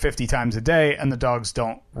that gate 50 times a day, and the dogs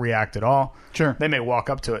don't react at all. Sure, they may walk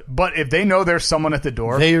up to it, but if they know there's someone at the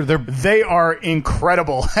door, they are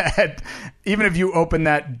incredible at. Even if you open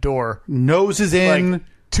that door, nose is in, like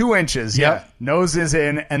 2 inches. Yeah, nose is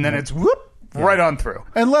in, and then it's whoop. Yeah. Right on through.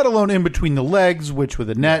 And let alone in between the legs, which with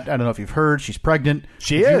Annette, I don't know if you've heard, she's pregnant.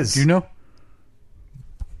 She is. Do you know?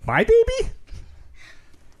 My baby?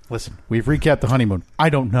 Listen, we've recapped the honeymoon. I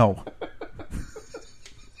don't know.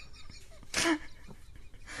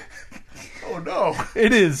 Oh, no.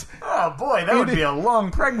 It is. Oh, boy, that would be a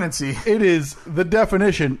long pregnancy. It is the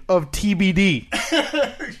definition of TBD.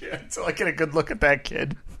 Yeah, until I get a good look at that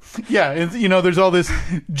kid. Yeah, and, there's all this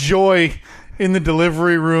joy in the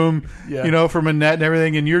delivery room, from Annette and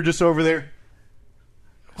everything, and you're just over there.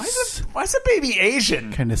 Why is the baby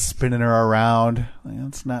Asian? Kind of spinning her around.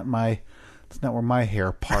 It's not where my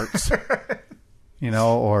hair parts.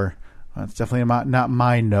 Or it's definitely not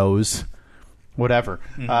my nose. Whatever.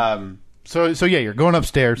 Mm-hmm. So yeah, you're going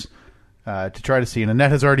upstairs to try to see, and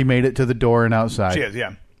Annette has already made it to the door and outside. She is,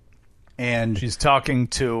 yeah. And she's talking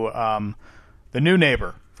to the new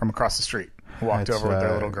neighbor from across the street. Walked over with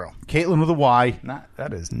their little girl. Caitlin with a Y.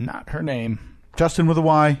 That is not her name. Justin with a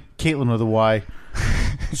Y. Caitlin with a Y.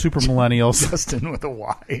 Super millennials. Justin with a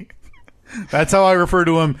Y. That's how I refer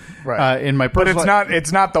to him in my personal. But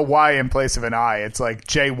it's not the Y in place of an I. It's like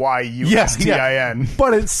JYUSTIN. Yeah.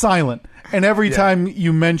 But it's silent. And every time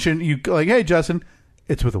you mention, hey, Justin,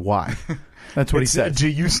 it's with a Y. That's what he said.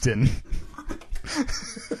 Houston.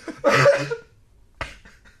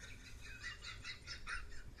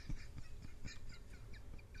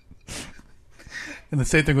 And the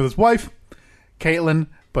same thing with his wife, Caitlin,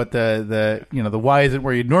 but the Y isn't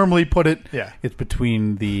where you'd normally put it. Yeah. It's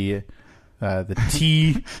between the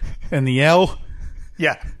T and the L.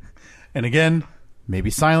 Yeah. And again, maybe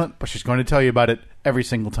silent, but she's going to tell you about it every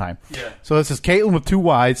single time. Yeah. So this is Caitlin with 2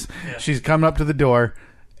 Ys. Yeah. She's coming up to the door,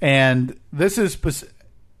 and this is.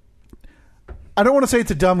 I don't want to say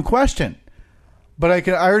it's a dumb question, but I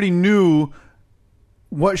already knew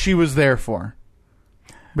what she was there for.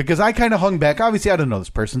 Because I kind of hung back. Obviously, I don't know this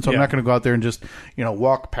person, so I'm not going to go out there and just,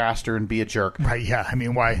 walk past her and be a jerk. Right, yeah. I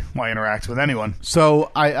mean, why interact with anyone?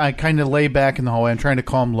 So I kind of lay back in the hallway. I'm trying to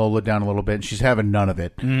calm Lola down a little bit, and she's having none of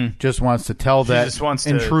it. Just wants to tell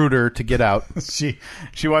intruder to get out. She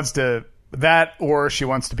wants to... That, or she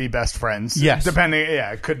wants to be best friends. Yes. Depending,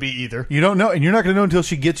 it could be either. You don't know, and you're not going to know until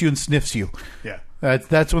she gets you and sniffs you. Yeah.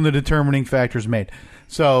 That's when the determining factor is made.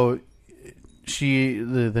 So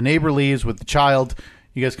the neighbor leaves with the child.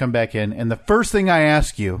 You guys come back in, and the first thing I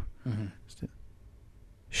ask you is,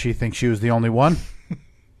 she thinks she was the only one?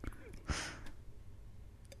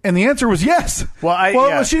 And the answer was yes.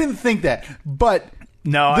 Well, she didn't think that, but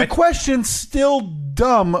the question's still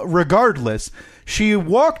dumb regardless. She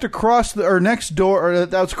walked across next door, or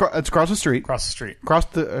it's across the street. Across the street.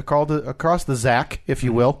 Across the Zach, if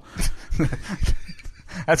you will.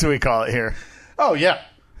 That's what we call it here. Oh, yeah.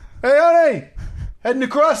 Hey, honey. Heading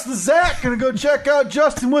across the Zach. Gonna go check out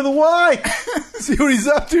Justin with a Y. See what he's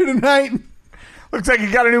up to tonight. Looks like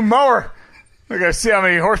he got a new mower. We're going to see how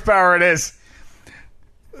many horsepower it is.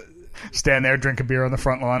 Stand there, drink a beer on the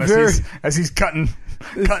front lawn as he's cutting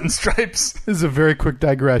stripes. This is a very quick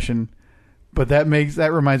digression, but that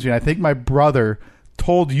reminds me. I think my brother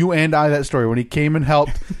told you and I that story when he came and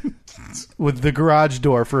helped with the garage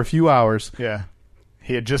door for a few hours. Yeah.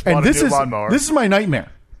 He had just bought a new lawnmower. This is my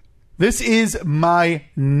nightmare. This is my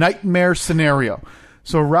nightmare scenario.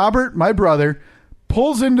 So Robert, my brother,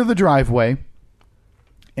 pulls into the driveway,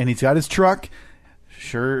 and he's got his truck.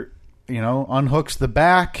 Unhooks the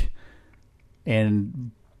back and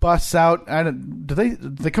busts out. Do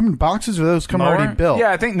they come in boxes, or those come already built? Yeah,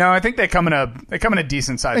 I think they come in a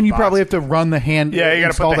decent size. And you box. probably have to run the hand. Yeah, you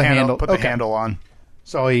got to put the handle. Put the Okay. handle on.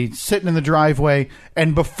 So he's sitting in the driveway,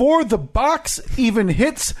 and before the box even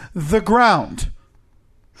hits the ground,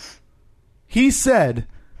 he said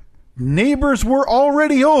neighbors were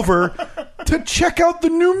already over to check out the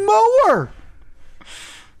new mower.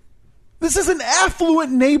 This is an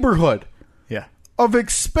affluent neighborhood. Yeah. Of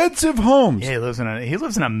expensive homes. Yeah, he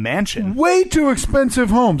lives in a mansion. Way too expensive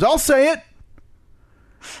homes. I'll say it.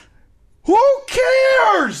 Who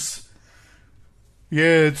cares?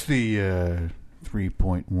 Yeah, it's the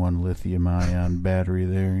 3.1 lithium ion battery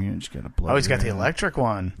there. You just got to plug. Oh, he's got the electric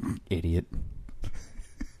one. Idiot.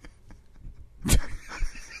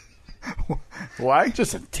 Why?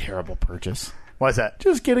 Just a terrible purchase. Why is that?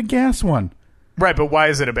 Just get a gas one. Right, but why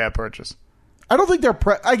is it a bad purchase? I don't think they're.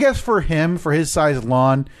 I guess for him, for his size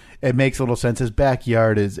lawn, it makes a little sense. His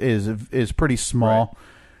backyard is pretty small.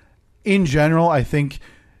 Right. In general, I think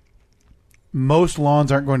most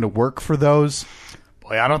lawns aren't going to work for those.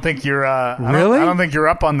 Boy, I don't think you're. Really? I don't think you're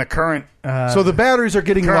up on the current. So the batteries are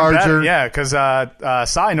getting larger. Yeah, because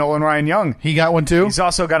Nolan Ryan Young, he got one too. He's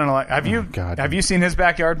also got an. Have you seen his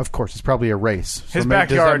backyard? Of course, it's probably a race. His backyard.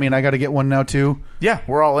 Does that mean I got to get one now too? Yeah,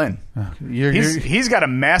 we're all in. He's got a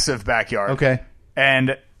massive backyard. Okay.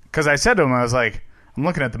 And because I said to him, I was like, I'm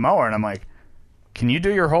looking at the mower, and I'm like, can you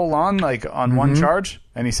do your whole lawn on one charge?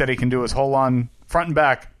 And he said he can do his whole lawn front and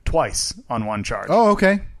back twice on one charge. Oh,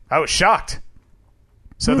 okay. I was shocked.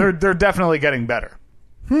 So they're definitely getting better.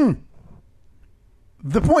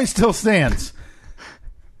 The point still stands.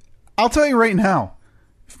 I'll tell you right now,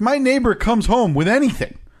 if my neighbor comes home with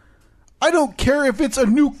anything, I don't care if it's a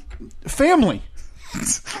new family.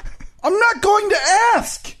 I'm not going to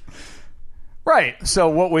ask. Right. So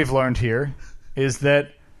what we've learned here is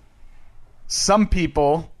that some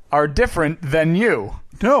people are different than you.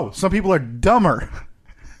 No, some people are dumber.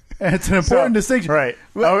 And it's an important distinction. Right.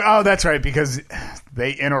 Oh, that's right, because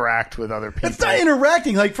they interact with other people. It's not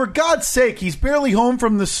interacting. Like, for God's sake, he's barely home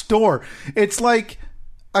from the store. It's like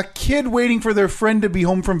a kid waiting for their friend to be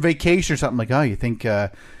home from vacation or something. Like, oh, you think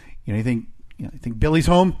Billy's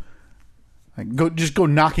home? Like, go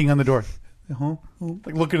knocking on the door.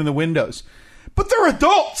 Like looking in the windows. But they're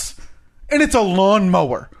adults, and it's a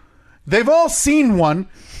lawnmower. They've all seen one.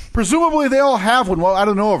 Presumably they all have one. Well, I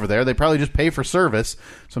don't know over there. They probably just pay for service,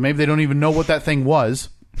 so maybe they don't even know what that thing was.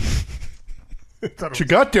 What you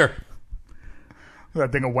got there?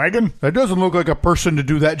 That thing a wagon? That doesn't look like a person to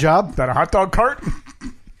do that job. Is that a hot dog cart?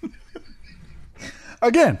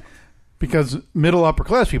 Again, because middle upper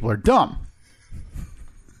class people are dumb.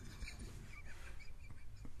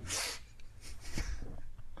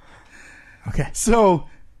 Okay. So,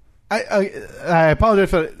 I apologize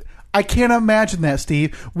for that. I can't imagine that,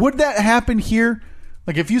 Steve. Would that happen here?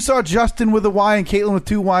 Like if you saw Justin with a Y and Caitlin with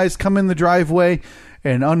 2 Ys come in the driveway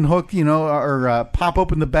and unhook, or pop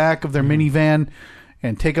open the back of their minivan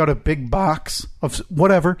and take out a big box of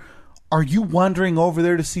whatever, are you wandering over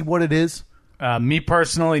there to see what it is? Me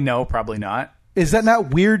personally, no, probably not. Is that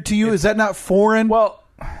not weird to you? Is that not foreign? Well,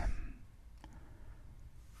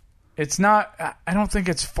 it's not. I don't think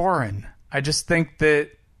it's foreign. I just think that,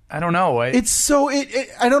 I don't know. It's so,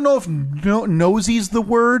 I don't know if nosy's the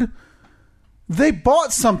word. They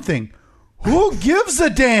bought something. Who gives a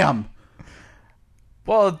damn?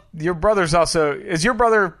 Well, your brother's also, is your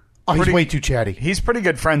brother... Oh, he's way too chatty. He's pretty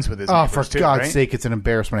good friends with his Oh, neighbors for God's right? sake, it's an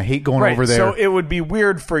embarrassment. I hate going over there. So it would be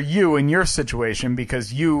weird for you in your situation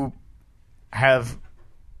because you have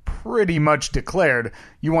pretty much declared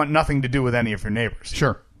you want nothing to do with any of your neighbors.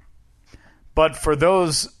 Sure. But for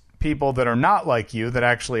those people that are not like you, that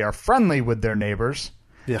actually are friendly with their neighbors,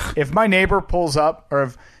 Ugh. if my neighbor pulls up,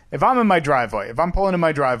 or if I'm in my driveway, if I'm pulling in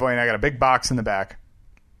my driveway and I got a big box in the back,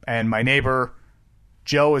 and my neighbor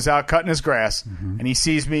Joe is out cutting his grass, and he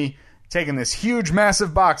sees me taking this huge,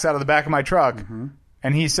 massive box out of the back of my truck,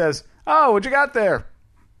 and he says, "Oh, what you got there?"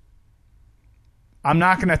 I'm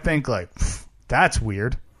not going to think like, that's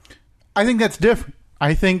weird. I think that's different.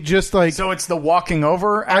 I think just like... So it's the walking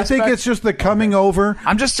over aspect? I think it's just the coming over.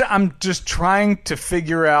 I'm just trying to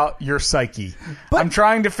figure out your psyche. But- I'm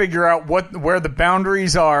trying to figure out where the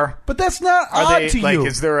boundaries are. But that's not Are odd they to like? you.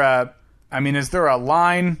 Is there a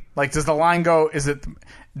line? Like, does the line go?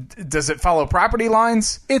 Does it follow property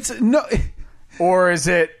lines, It's no... or is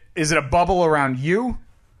it a bubble around you?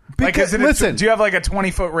 Because, listen, do you have like a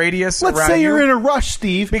 20-foot radius? let's around say you're you? in a rush,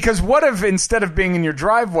 Steve. Because what if instead of being in your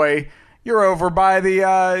driveway, you're over by the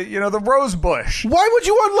the rose bush? Why would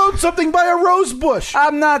you unload something by a rose bush?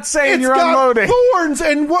 I'm not saying It's you're got unloading. thorns,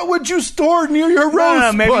 and what would you store near your rose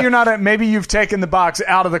No, maybe bush? you're not. Maybe you've taken the box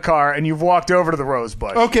out of the car and you've walked over to the rose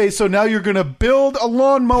bush. Okay, so now you're going to build a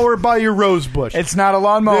lawnmower by your rose bush. It's not a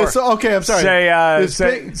lawnmower. Okay, I'm sorry.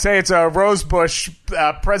 Say it's a rose bush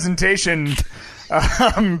presentation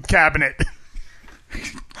cabinet.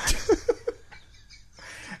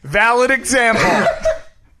 Valid example.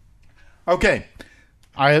 Okay.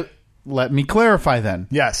 Let me clarify then.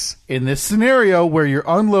 Yes. In this scenario where you're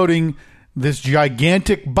unloading this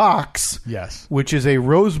gigantic box, Yes. which is a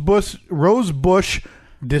rose bush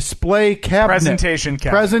display cabinet.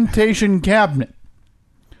 Presentation cabinet.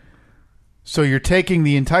 So you're taking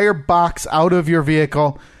the entire box out of your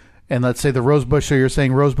vehicle, and let's say the rose bush, so you're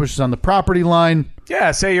saying rose bush is on the property line.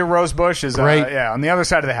 Yeah, say your rose bush is Great. on the other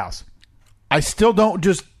side of the house. I still don't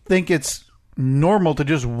just think it's normal to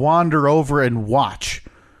just wander over and watch.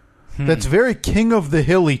 That's very King of the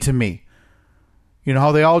Hilly to me. You know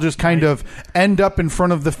how they all just kind of end up in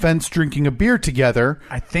front of the fence drinking a beer together.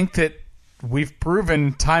 I think that we've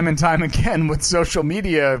proven time and time again with social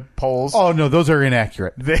media polls Oh no, those are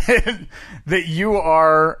inaccurate. that you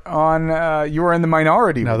are in the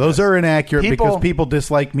minority. No, with those this. are inaccurate People- because people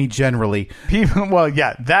dislike me generally. People. Well,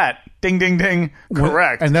 yeah, that ding ding ding,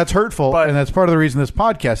 correct. And that's hurtful, But- and that's part of the reason this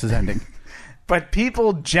podcast is ending. But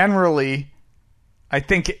people generally, I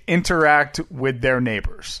think, interact with their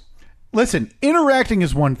neighbors. Listen, interacting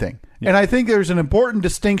is one thing. And I think there's an important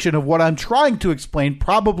distinction of what I'm trying to explain,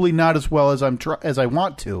 probably not as well as as I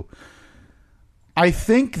want to. I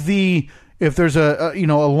think if there's a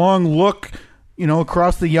long look,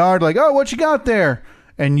 across the yard, like, oh, what you got there?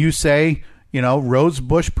 And you say, rose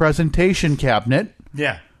bush presentation cabinet,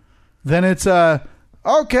 Yeah. then it's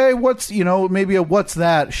okay, maybe a what's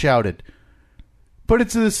that shouted. But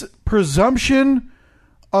it's this presumption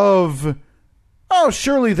of, oh,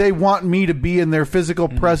 surely they want me to be in their physical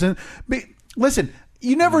presence. But listen,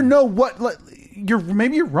 you never know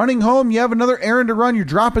maybe you're running home, you have another errand to run, you're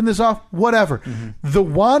dropping this off, whatever. The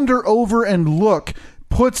wander over and look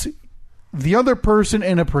puts the other person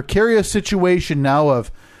in a precarious situation now of,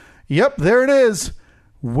 yep, there it is.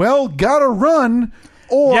 Well, gotta run.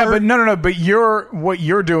 Or Yeah, but no. But what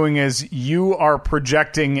you're doing is you are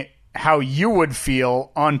projecting how you would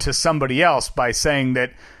feel onto somebody else by saying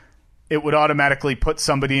that it would automatically put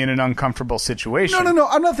somebody in an uncomfortable situation. No.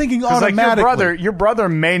 I'm not thinking 'Cause, like, automatically. your brother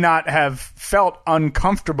may not have felt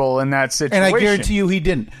uncomfortable in that situation. And I guarantee you he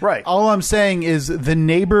didn't. Right. All I'm saying is the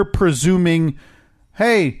neighbor presuming,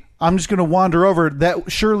 hey, I'm just going to wander over.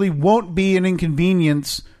 That surely won't be an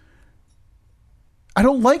inconvenience. I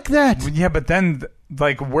don't like that. Yeah, but then,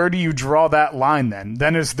 where do you draw that line then?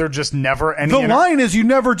 Then is there just never any... The line is you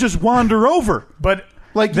never just wander over. But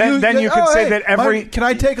Like then you could say that every. Can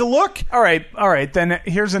I take a look? All right. Then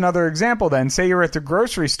here's another example. Then say you're at the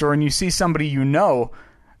grocery store and you see somebody you know.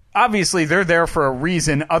 Obviously, they're there for a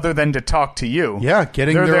reason other than to talk to you. Yeah,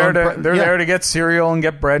 they're there to get cereal and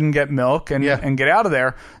get bread and get milk and get out of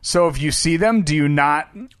there. So if you see them, do you not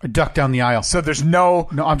duck down the aisle? So there's no.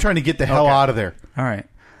 I'm trying to get the hell out of there. All right.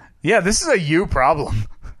 Yeah, this is a you problem.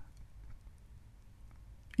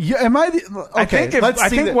 Yeah, am I? Okay, I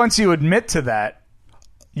think once you admit to that,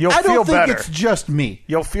 you'll feel better. I don't think it's just me.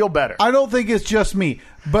 You'll feel better. I don't think it's just me,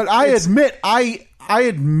 but I admit I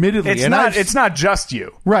admittedly it's not just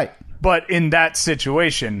you, right? But in that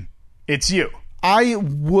situation, it's you. I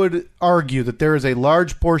would argue that there is a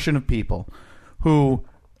large portion of people who,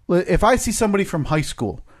 if I see somebody from high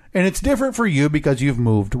school, and it's different for you because you've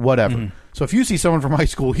moved, whatever. Mm-hmm. So if you see someone from high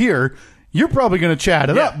school here, you're probably going to chat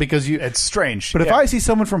it up because it's strange. But if I see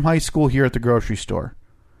someone from high school here at the grocery store,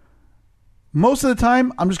 most of the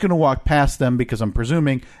time I'm just going to walk past them because I'm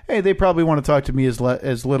presuming, hey, they probably want to talk to me as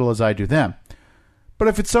little as I do them. But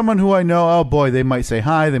if it's someone who I know, oh boy, they might say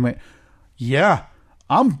hi. They might,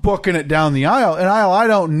 I'm booking it down the aisle, an aisle I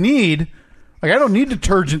don't need. Like I don't need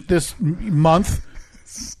detergent this month,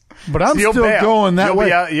 but I'm still going that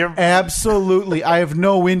way. Absolutely, I have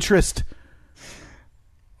no interest.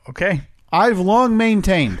 Okay. I've long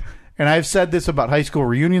maintained, and I've said this about high school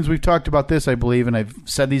reunions. We've talked about this, I believe, and I've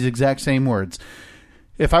said these exact same words.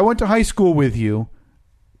 If I went to high school with you,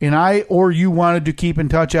 and I or you wanted to keep in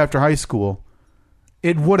touch after high school,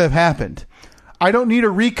 it would have happened. I don't need a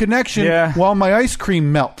reconnection while my ice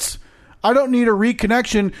cream melts. I don't need a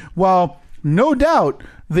reconnection while, no doubt,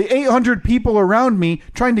 the 800 people around me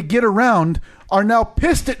trying to get around are now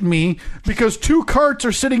pissed at me because 2 carts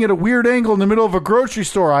are sitting at a weird angle in the middle of a grocery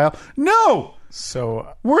store aisle. No!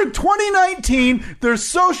 So we're in 2019. There's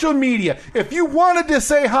social media. If you wanted to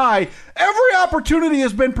say hi, every opportunity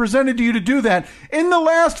has been presented to you to do that in the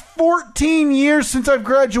last 14 years since I've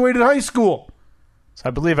graduated high school. So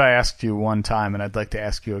I believe I asked you one time, and I'd like to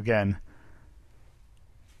ask you again.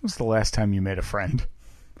 When was the last time you made a friend?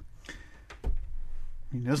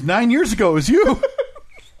 It was 9 years ago. It was you.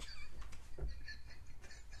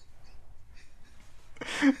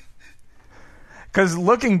 Because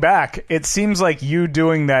looking back, it seems like you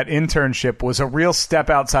doing that internship was a real step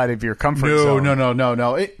outside of your comfort zone.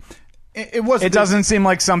 No. It wasn't. It doesn't seem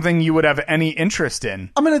like something you would have any interest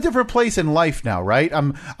in. I'm in a different place in life now, right?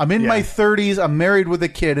 I'm in my 30s. I'm married with a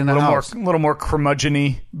kid in a house. A little more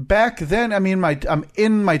curmudgeon-y. Back then, I'm in my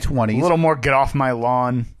 20s. A little more get off my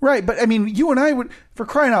lawn. Right, but I mean, you and I would, for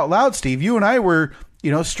crying out loud, Steve, you and I were,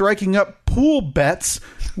 striking up pool bets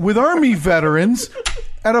with Army veterans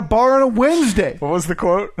at a bar on a Wednesday. What was the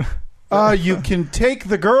quote? You can take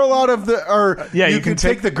the girl out of the, you can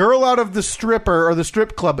take the girl out of the stripper or the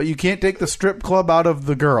strip club, but you can't take the strip club out of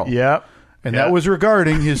the girl. Yep. And that was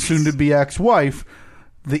regarding his soon-to-be ex-wife,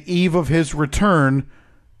 the eve of his return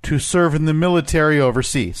to serve in the military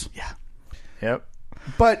overseas. Yeah. Yep.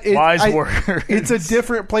 But wise words. It's a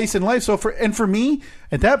different place in life. So for me,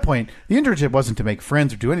 at that point, the internship wasn't to make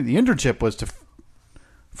friends or do anything. The internship was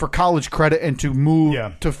for college credit and to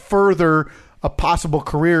move to further a possible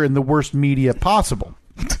career in the worst media possible,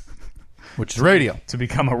 which is radio. To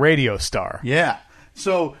become a radio star. Yeah.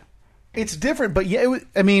 So it's different, but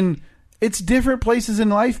it's different places in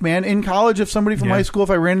life, man. In college, if somebody from high school, if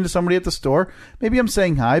I ran into somebody at the store, maybe I'm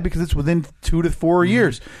saying hi because it's within 2 to 4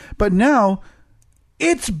 years. But now,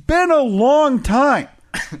 it's been a long time.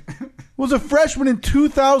 Was a freshman in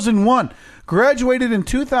 2001. Graduated in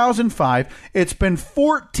 2005. It's been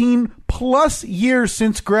 14 plus years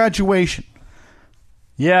since graduation.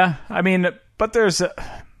 Yeah, but there's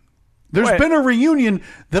been a reunion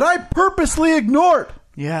that I purposely ignored.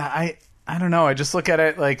 Yeah, I don't know. I just look at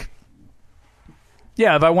it like,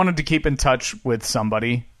 if I wanted to keep in touch with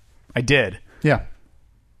somebody, I did. Yeah.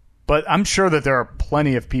 But I'm sure that there are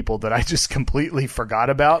plenty of people that I just completely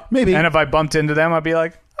forgot about. Maybe. And if I bumped into them, I'd be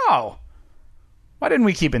like, oh, why didn't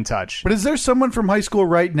we keep in touch? But is there someone from high school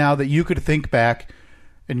right now that you could think back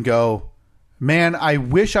and go, man, I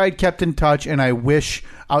wish I'd kept in touch, and I wish,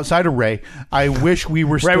 outside of Ray, I wish we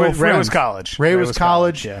were still friends. Ray was college. Ray was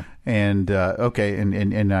college. Yeah. And,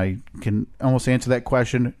 and I can almost answer that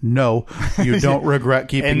question. No, you don't regret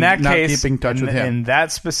keeping touch with him. In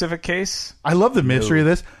that specific case? I love the mystery of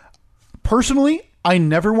this. Personally, I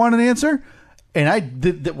never want an answer, and I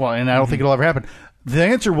did, and I don't think it'll ever happen. The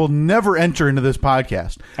answer will never enter into this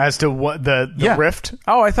podcast. As to what the rift?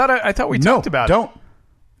 Oh, I thought we talked about it.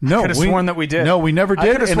 No, I could have sworn that we did. No, we never did.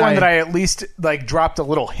 I could have sworn that I at least dropped a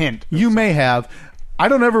little hint. You may have. I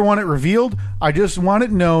don't ever want it revealed. I just want it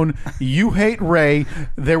known. You hate Ray.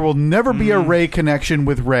 There will never be a Ray connection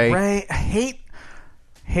with Ray. Ray,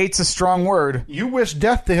 hate's a strong word. You wished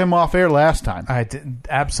death to him off air last time. I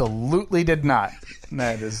absolutely did not.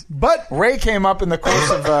 That is. But Ray came up in the course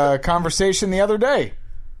of a conversation the other day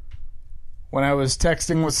when I was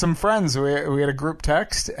texting with some friends. We had a group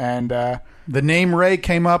text, and the name Ray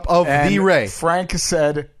came up of the Ray. Frank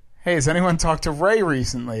said, "Hey, has anyone talked to Ray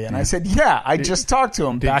recently?" And I said, "Yeah, I just talked to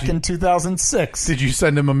him back in 2006." Did you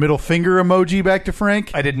send him a middle finger emoji back to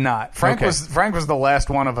Frank? I did not. Frank was the last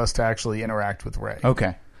one of us to actually interact with Ray.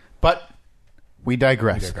 Okay. But we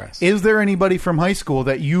digress. Is there anybody from high school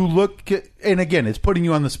that you look at, and again, it's putting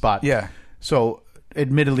you on the spot. Yeah. So,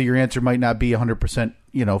 admittedly, your answer might not be 100%,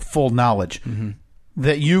 full knowledge,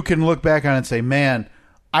 that you can look back on and say, man,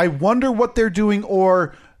 I wonder what they're doing,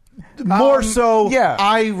 or more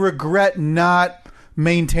I regret not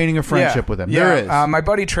maintaining a friendship with them. There is. My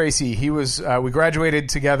buddy Tracy, he was, we graduated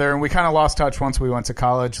together, and we kind of lost touch once we went to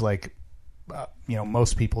college, like,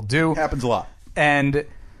 most people do. Happens a lot. And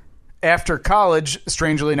after college,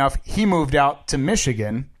 strangely enough, he moved out to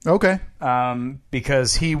Michigan. Okay.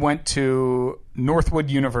 Because he went to Northwood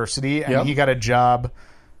University and he got a job.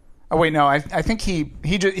 Oh wait, no, I think he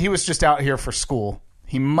was just out here for school.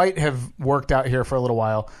 He might have worked out here for a little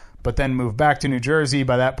while, but then moved back to New Jersey.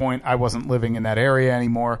 By that point, I wasn't living in that area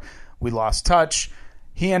anymore. We lost touch.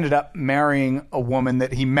 He ended up marrying a woman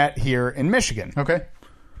that he met here in Michigan. Okay.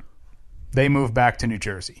 They moved back to New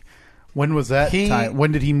Jersey. When was that time?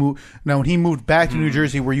 When did he move? Now, when he moved back to New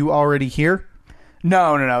Jersey, were you already here?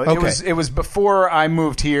 No. Okay. It was before I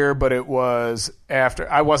moved here, but it was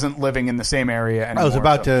after. I wasn't living in the same area anymore. I was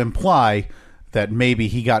about to imply that maybe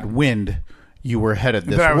he got wind you were headed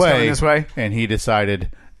this I was going this way, and he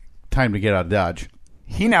decided time to get out of Dodge.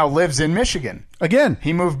 He now lives in Michigan. Again.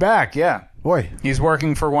 He moved back, yeah. Boy. He's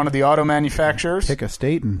working for one of the auto manufacturers. Pick a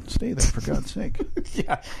state and stay there, for God's sake.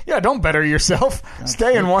 Yeah, don't better yourself.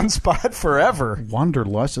 Stay in one spot forever.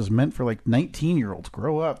 Wanderlust is meant for, 19-year-olds.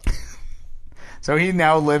 Grow up. So he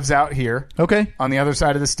now lives out here. Okay. On the other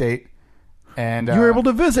side of the state. And you were able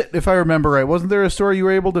to visit, if I remember right. Wasn't there a story you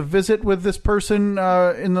were able to visit with this person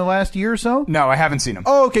in the last year or so? No, I haven't seen him.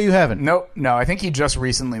 Oh, okay, you haven't. No, I think he just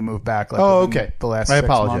recently moved back. Okay. The last I 6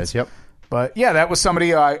 apologize, months. Yep. But yeah, that was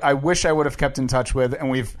somebody I wish I would have kept in touch with, and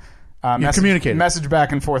we've messaged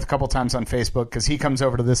back and forth a couple times on Facebook because he comes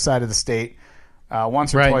over to this side of the state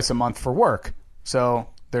once or twice a month for work. So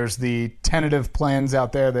there's the tentative plans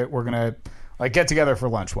out there that we're gonna get together for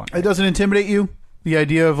lunch one day. It doesn't intimidate you? The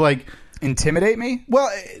idea of intimidate me? Well,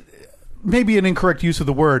 maybe an incorrect use of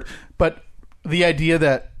the word, but the idea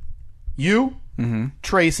that you,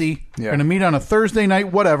 Tracy, are going to meet on a Thursday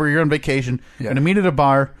night, whatever, you're on vacation, going to meet at a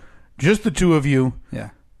bar, just the two of you.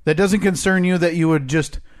 Yeah. That doesn't concern you that you would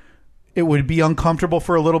it would be uncomfortable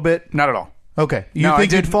for a little bit? Not at all. Okay. You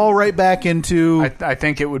think you'd fall right back into... I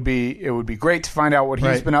think it would be great to find out what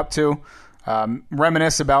he's been up to,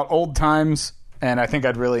 reminisce about old times, and I think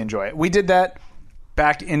I'd really enjoy it. We did that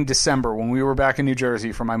back in December when we were back in New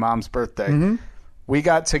Jersey for my mom's birthday. We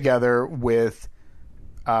got together with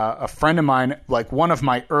a friend of mine, one of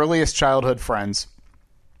my earliest childhood friends,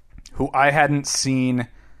 who I hadn't seen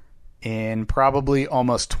in probably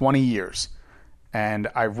almost 20 years. And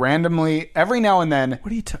I randomly, every now and then... What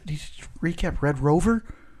do you recap Red Rover?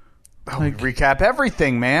 Recap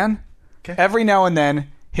everything, man. Okay. Every now and then,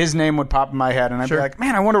 his name would pop in my head, and I'd be like,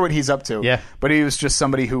 man, I wonder what he's up to. Yeah. But he was just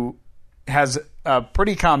somebody who has a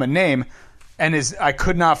pretty common name, and I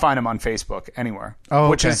could not find him on Facebook anywhere,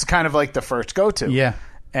 which is kind of like the first go-to. Yeah.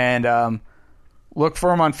 And looked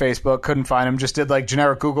for him on Facebook, couldn't find him, just did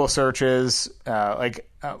generic Google searches,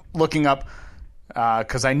 looking up,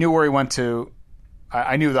 because I knew where he went to.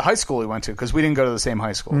 I knew the high school he went to because we didn't go to the same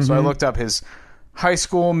high school. So I looked up his high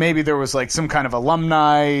school. Maybe there was some kind of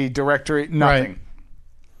alumni directory. Nothing. Right.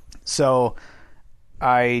 So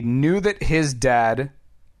I knew that his dad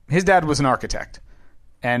was an architect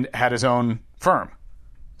and had his own firm.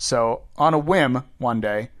 So on a whim one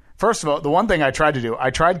day, first of all, the one thing I tried to do, I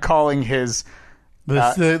tried calling his...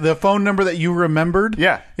 the phone number that you remembered?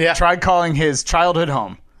 Yeah. Tried calling his childhood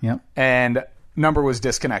home. Yep. And number was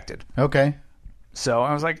disconnected. Okay. So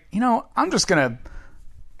I was like, I'm just going to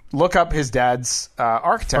look up his dad's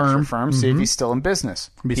architecture firm, see if he's still in business.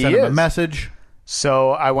 Be sending him a message.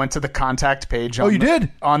 So I went to the contact page on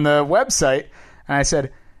the website, and I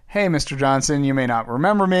said, hey, Mr. Johnson, you may not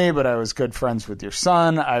remember me, but I was good friends with your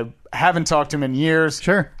son. I haven't talked to him in years.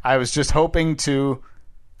 Sure. I was just hoping to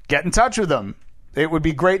get in touch with him. It would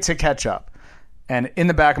be great to catch up. And in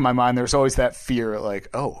the back of my mind, there's always that fear,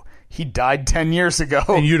 he died 10 years ago.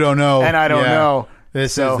 And you don't know. And I don't know.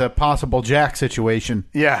 This is a possible Jack situation.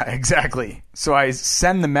 Yeah, exactly. So I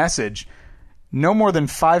send the message. No more than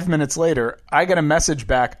 5 minutes later, I get a message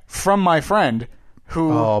back from my friend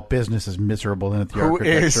who... Oh, business is miserable at the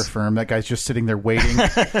architecture firm. That guy's just sitting there waiting,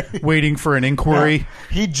 waiting for an inquiry. Yeah,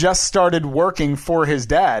 he just started working for his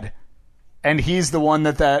dad, and he's the one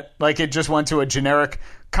that like, it just went to a generic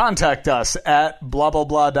contact us at blah, blah,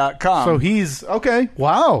 blah.com. So he's... Okay,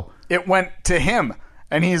 wow. It went to him,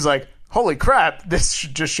 and he's like, holy crap, this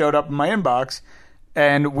just showed up in my inbox.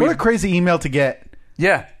 And what a crazy email to get.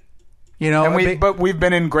 Yeah. You know, and but we've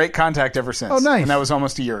been in great contact ever since. Oh, nice. And that was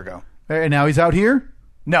almost a year ago. And now he's out here?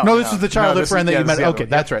 No, this is the childhood friend that you met. Okay,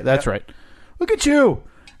 that's right. That's right. Look at you.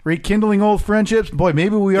 Rekindling old friendships. Boy,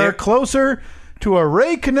 maybe we are closer to a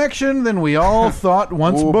Ray connection than we all thought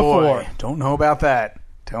once before. Boy. Don't know about that.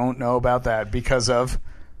 Don't know about that because of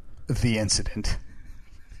the incident.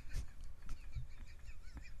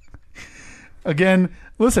 Again,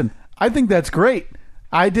 listen, I think that's great.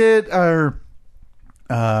 I did...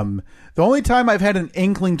 the only time I've had an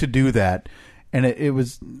inkling to do that, and it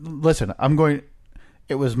was, listen,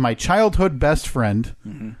 it was my childhood best friend,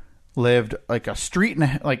 lived like a street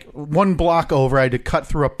and like 1 block over. I had to cut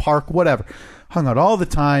through a park, whatever. Hung out all the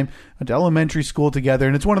time, went to elementary school together,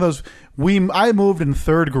 and it's one of those, I moved in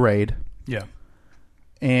 3rd grade. Yeah.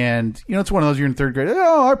 And, you know, it's one of those, you're in 3rd grade.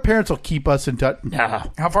 Oh, our parents will keep us in touch. No.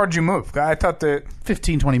 How far did you move? I thought that...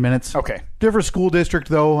 15, 20 minutes. Okay. Different school district,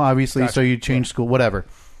 though, obviously, Gotcha. so you change school, whatever.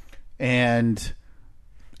 And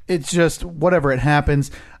it's just, whatever, it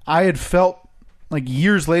happens. I had felt, like,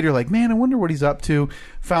 years later, like, man, I wonder what he's up to.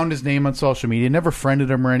 Found his name on social media. Never friended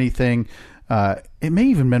him or anything. It may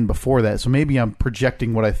even been before that, so maybe I'm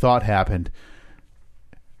projecting what I thought happened.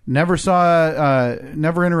 Never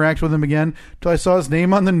interacted with him again until I saw his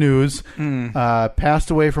name on the news. Passed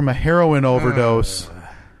away from a heroin overdose.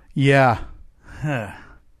 Yeah.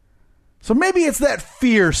 So maybe it's that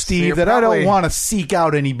fear, Steve, that I don't want to seek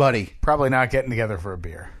out anybody. Probably not getting together for a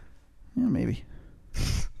beer. Yeah, maybe.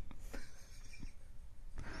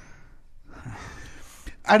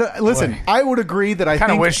 Listen, boy. I would agree that I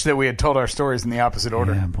kind of wish that we had told our stories in the opposite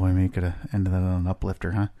order. Yeah, boy, we could have ended that on an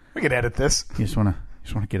uplifter, huh? We could edit this. You just want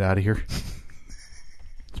to get out of here.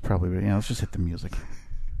 It's probably, let's just hit the music.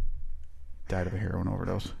 Died of a heroin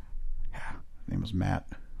overdose. Yeah. His name was Matt.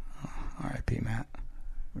 R.I.P. Matt.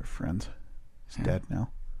 We're friends. He's dead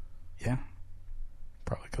now. Yeah.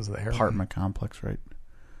 Probably because of the heroin. Apartment complex right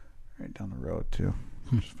down the road, too.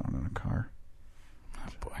 Just found in a car. Oh,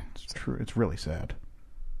 boy. It's true. It's really sad.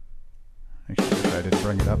 Actually, I didn't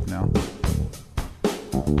bring it up now.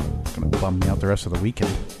 It's going to bum me out the rest of the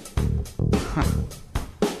weekend.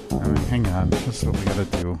 Hang on. This is what we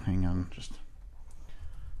got to do. Hang on. Just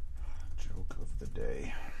joke of the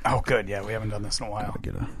day. Oh, good. Yeah, we haven't done this in a while.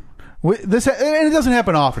 And it doesn't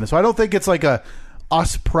happen often, so I don't think it's like a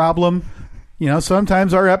us problem. You know,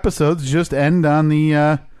 sometimes our episodes just end on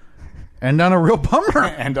a real bummer.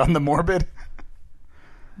 And on the morbid.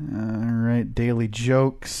 All right, daily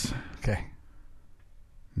jokes. Okay.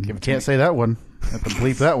 Can't say that one. I have to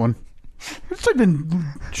bleep that one. It's like the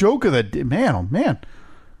joke of the day. Man, oh man.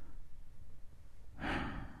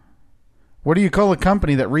 What do you call a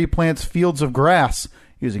company that replants fields of grass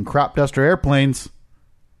using crop duster airplanes?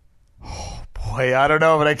 Oh, boy, I don't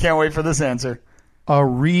know, but I can't wait for this answer. A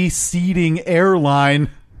reseeding airline.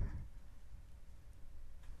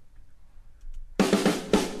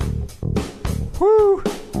 Woo!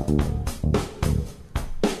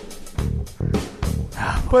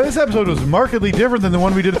 But this episode was markedly different than the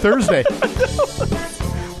one we did Thursday.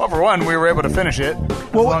 Well, for one, we were able to finish it.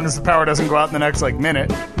 As long as the power doesn't go out in the next,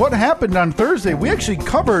 minute. What happened on Thursday, we actually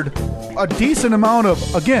covered a decent amount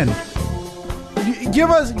of, again,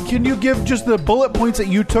 can you give just the bullet points that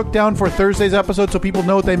you took down for Thursday's episode so people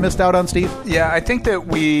know what they missed out on, Steve? Yeah, I think that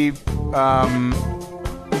we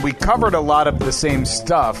covered a lot of the same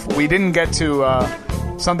stuff. We didn't get to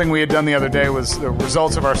something we had done the other day was the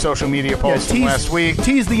results of our social media polls from last week.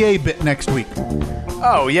 Tease the A bit next week.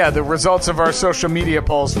 Oh, yeah, the results of our social media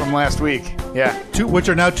polls from last week. Yeah. Which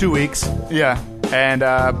are now 2 weeks. Yeah. And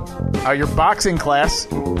your boxing class.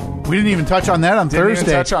 We didn't even touch on that on Thursday. Didn't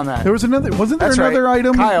even touch on that. There was another. Wasn't there another right.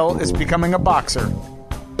 item? Kyle is becoming a boxer.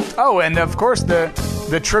 Oh, and of course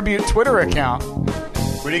the Tribute Twitter account.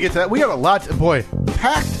 We didn't get to that. We got a lot. Boy,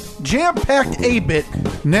 jam-packed A-bit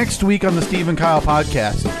next week on the Steve and Kyle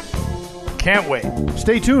podcast. Can't wait.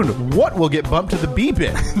 Stay tuned. What will get bumped to the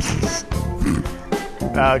B-bit?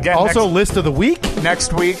 Again, also, list of the week.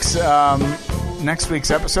 Next week's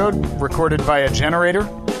episode recorded by a generator.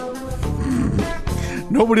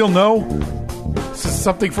 Nobody will know. This is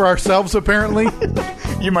something for ourselves, apparently.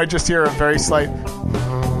 You might just hear a very slight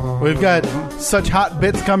We've got such hot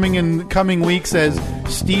bits coming in coming weeks as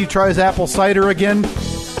Steve tries apple cider again.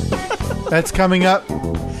 That's coming up.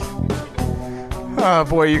 Oh,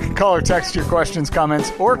 boy, you can call or text your questions,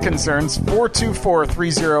 comments, or concerns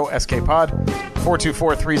 424-30-SK-POD,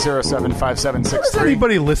 424-307-5763. Does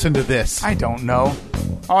anybody listen to this? I don't know.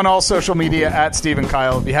 On all social media, at Steve and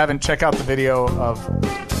Kyle. If you haven't, check out the video of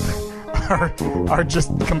our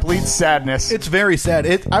just complete sadness. It's very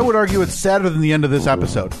sad. I would argue it's sadder than the end of this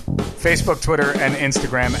episode. Facebook, Twitter, and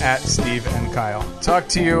Instagram at Steve and Kyle. Talk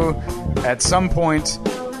to you at some point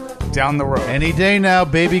down the road. Any day now,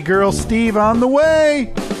 baby girl Steve on the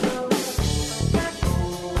way.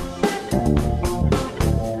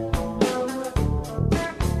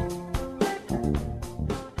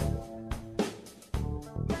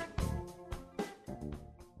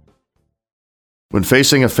 When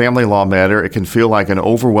facing a family law matter, it can feel like an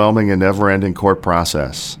overwhelming and never-ending court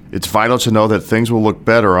process. It's vital to know that things will look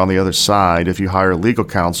better on the other side if you hire legal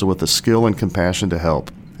counsel with the skill and compassion to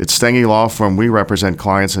help. At Stengy Law Firm, we represent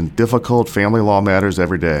clients in difficult family law matters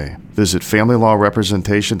every day. Visit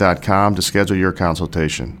FamilyLawRepresentation.com to schedule your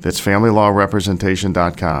consultation. That's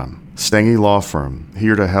FamilyLawRepresentation.com. Stengy Law Firm,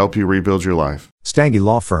 here to help you rebuild your life. Stengy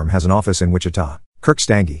Law Firm has an office in Wichita. Kirk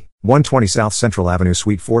Stengy, 120 South Central Avenue,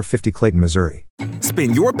 Suite 450, Clayton, Missouri.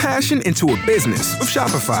 Spin your passion into a business with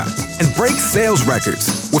Shopify and break sales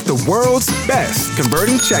records with the world's best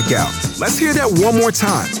converting checkout. Let's hear that one more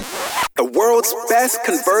time. The world's best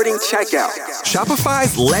converting checkout.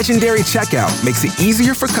 Shopify's legendary checkout makes it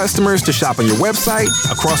easier for customers to shop on your website,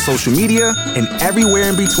 across social media, and everywhere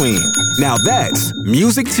in between. Now that's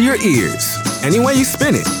music to your ears. Any way you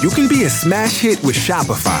spin it, you can be a smash hit with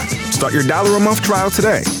Shopify. Start your $1 a month trial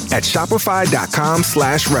today at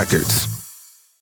shopify.com/records.